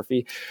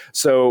cartography.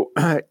 So,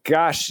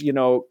 gosh,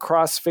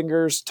 cross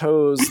fingers,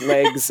 toes,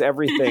 legs,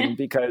 everything,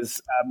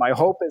 because my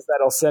hope is that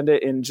I'll send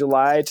it in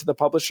July to the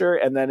publisher,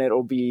 and then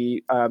it'll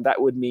be,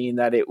 that would mean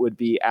that it would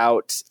be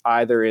out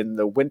either in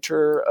the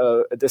winter,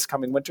 this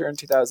coming winter in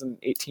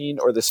 2018,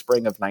 or the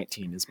spring of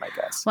 19 is my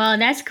guess. Well,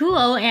 that's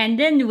cool. And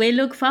then we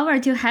look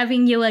forward to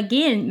having you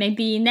again,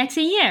 maybe next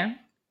year.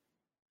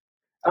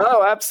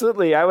 Oh,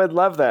 absolutely. I would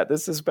love that.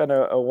 This has been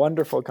a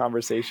wonderful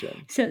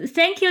conversation. So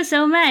thank you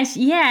so much.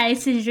 Yeah,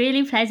 it's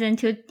really pleasant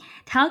to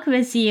talk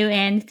with you.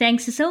 And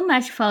thanks so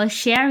much for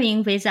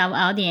sharing with our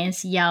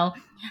audience your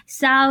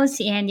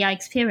thoughts and your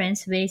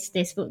experience with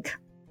this book.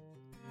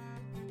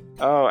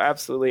 Oh,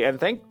 absolutely. And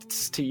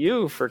thanks to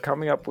you for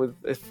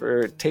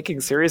for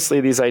taking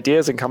seriously these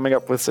ideas and coming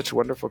up with such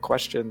wonderful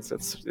questions.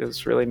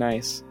 It's really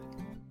nice.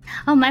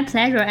 Oh, my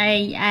pleasure.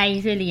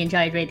 I really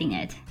enjoyed reading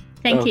it.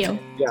 Thank you.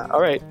 Yeah. All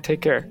right.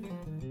 Take care.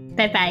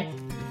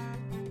 Bye-bye.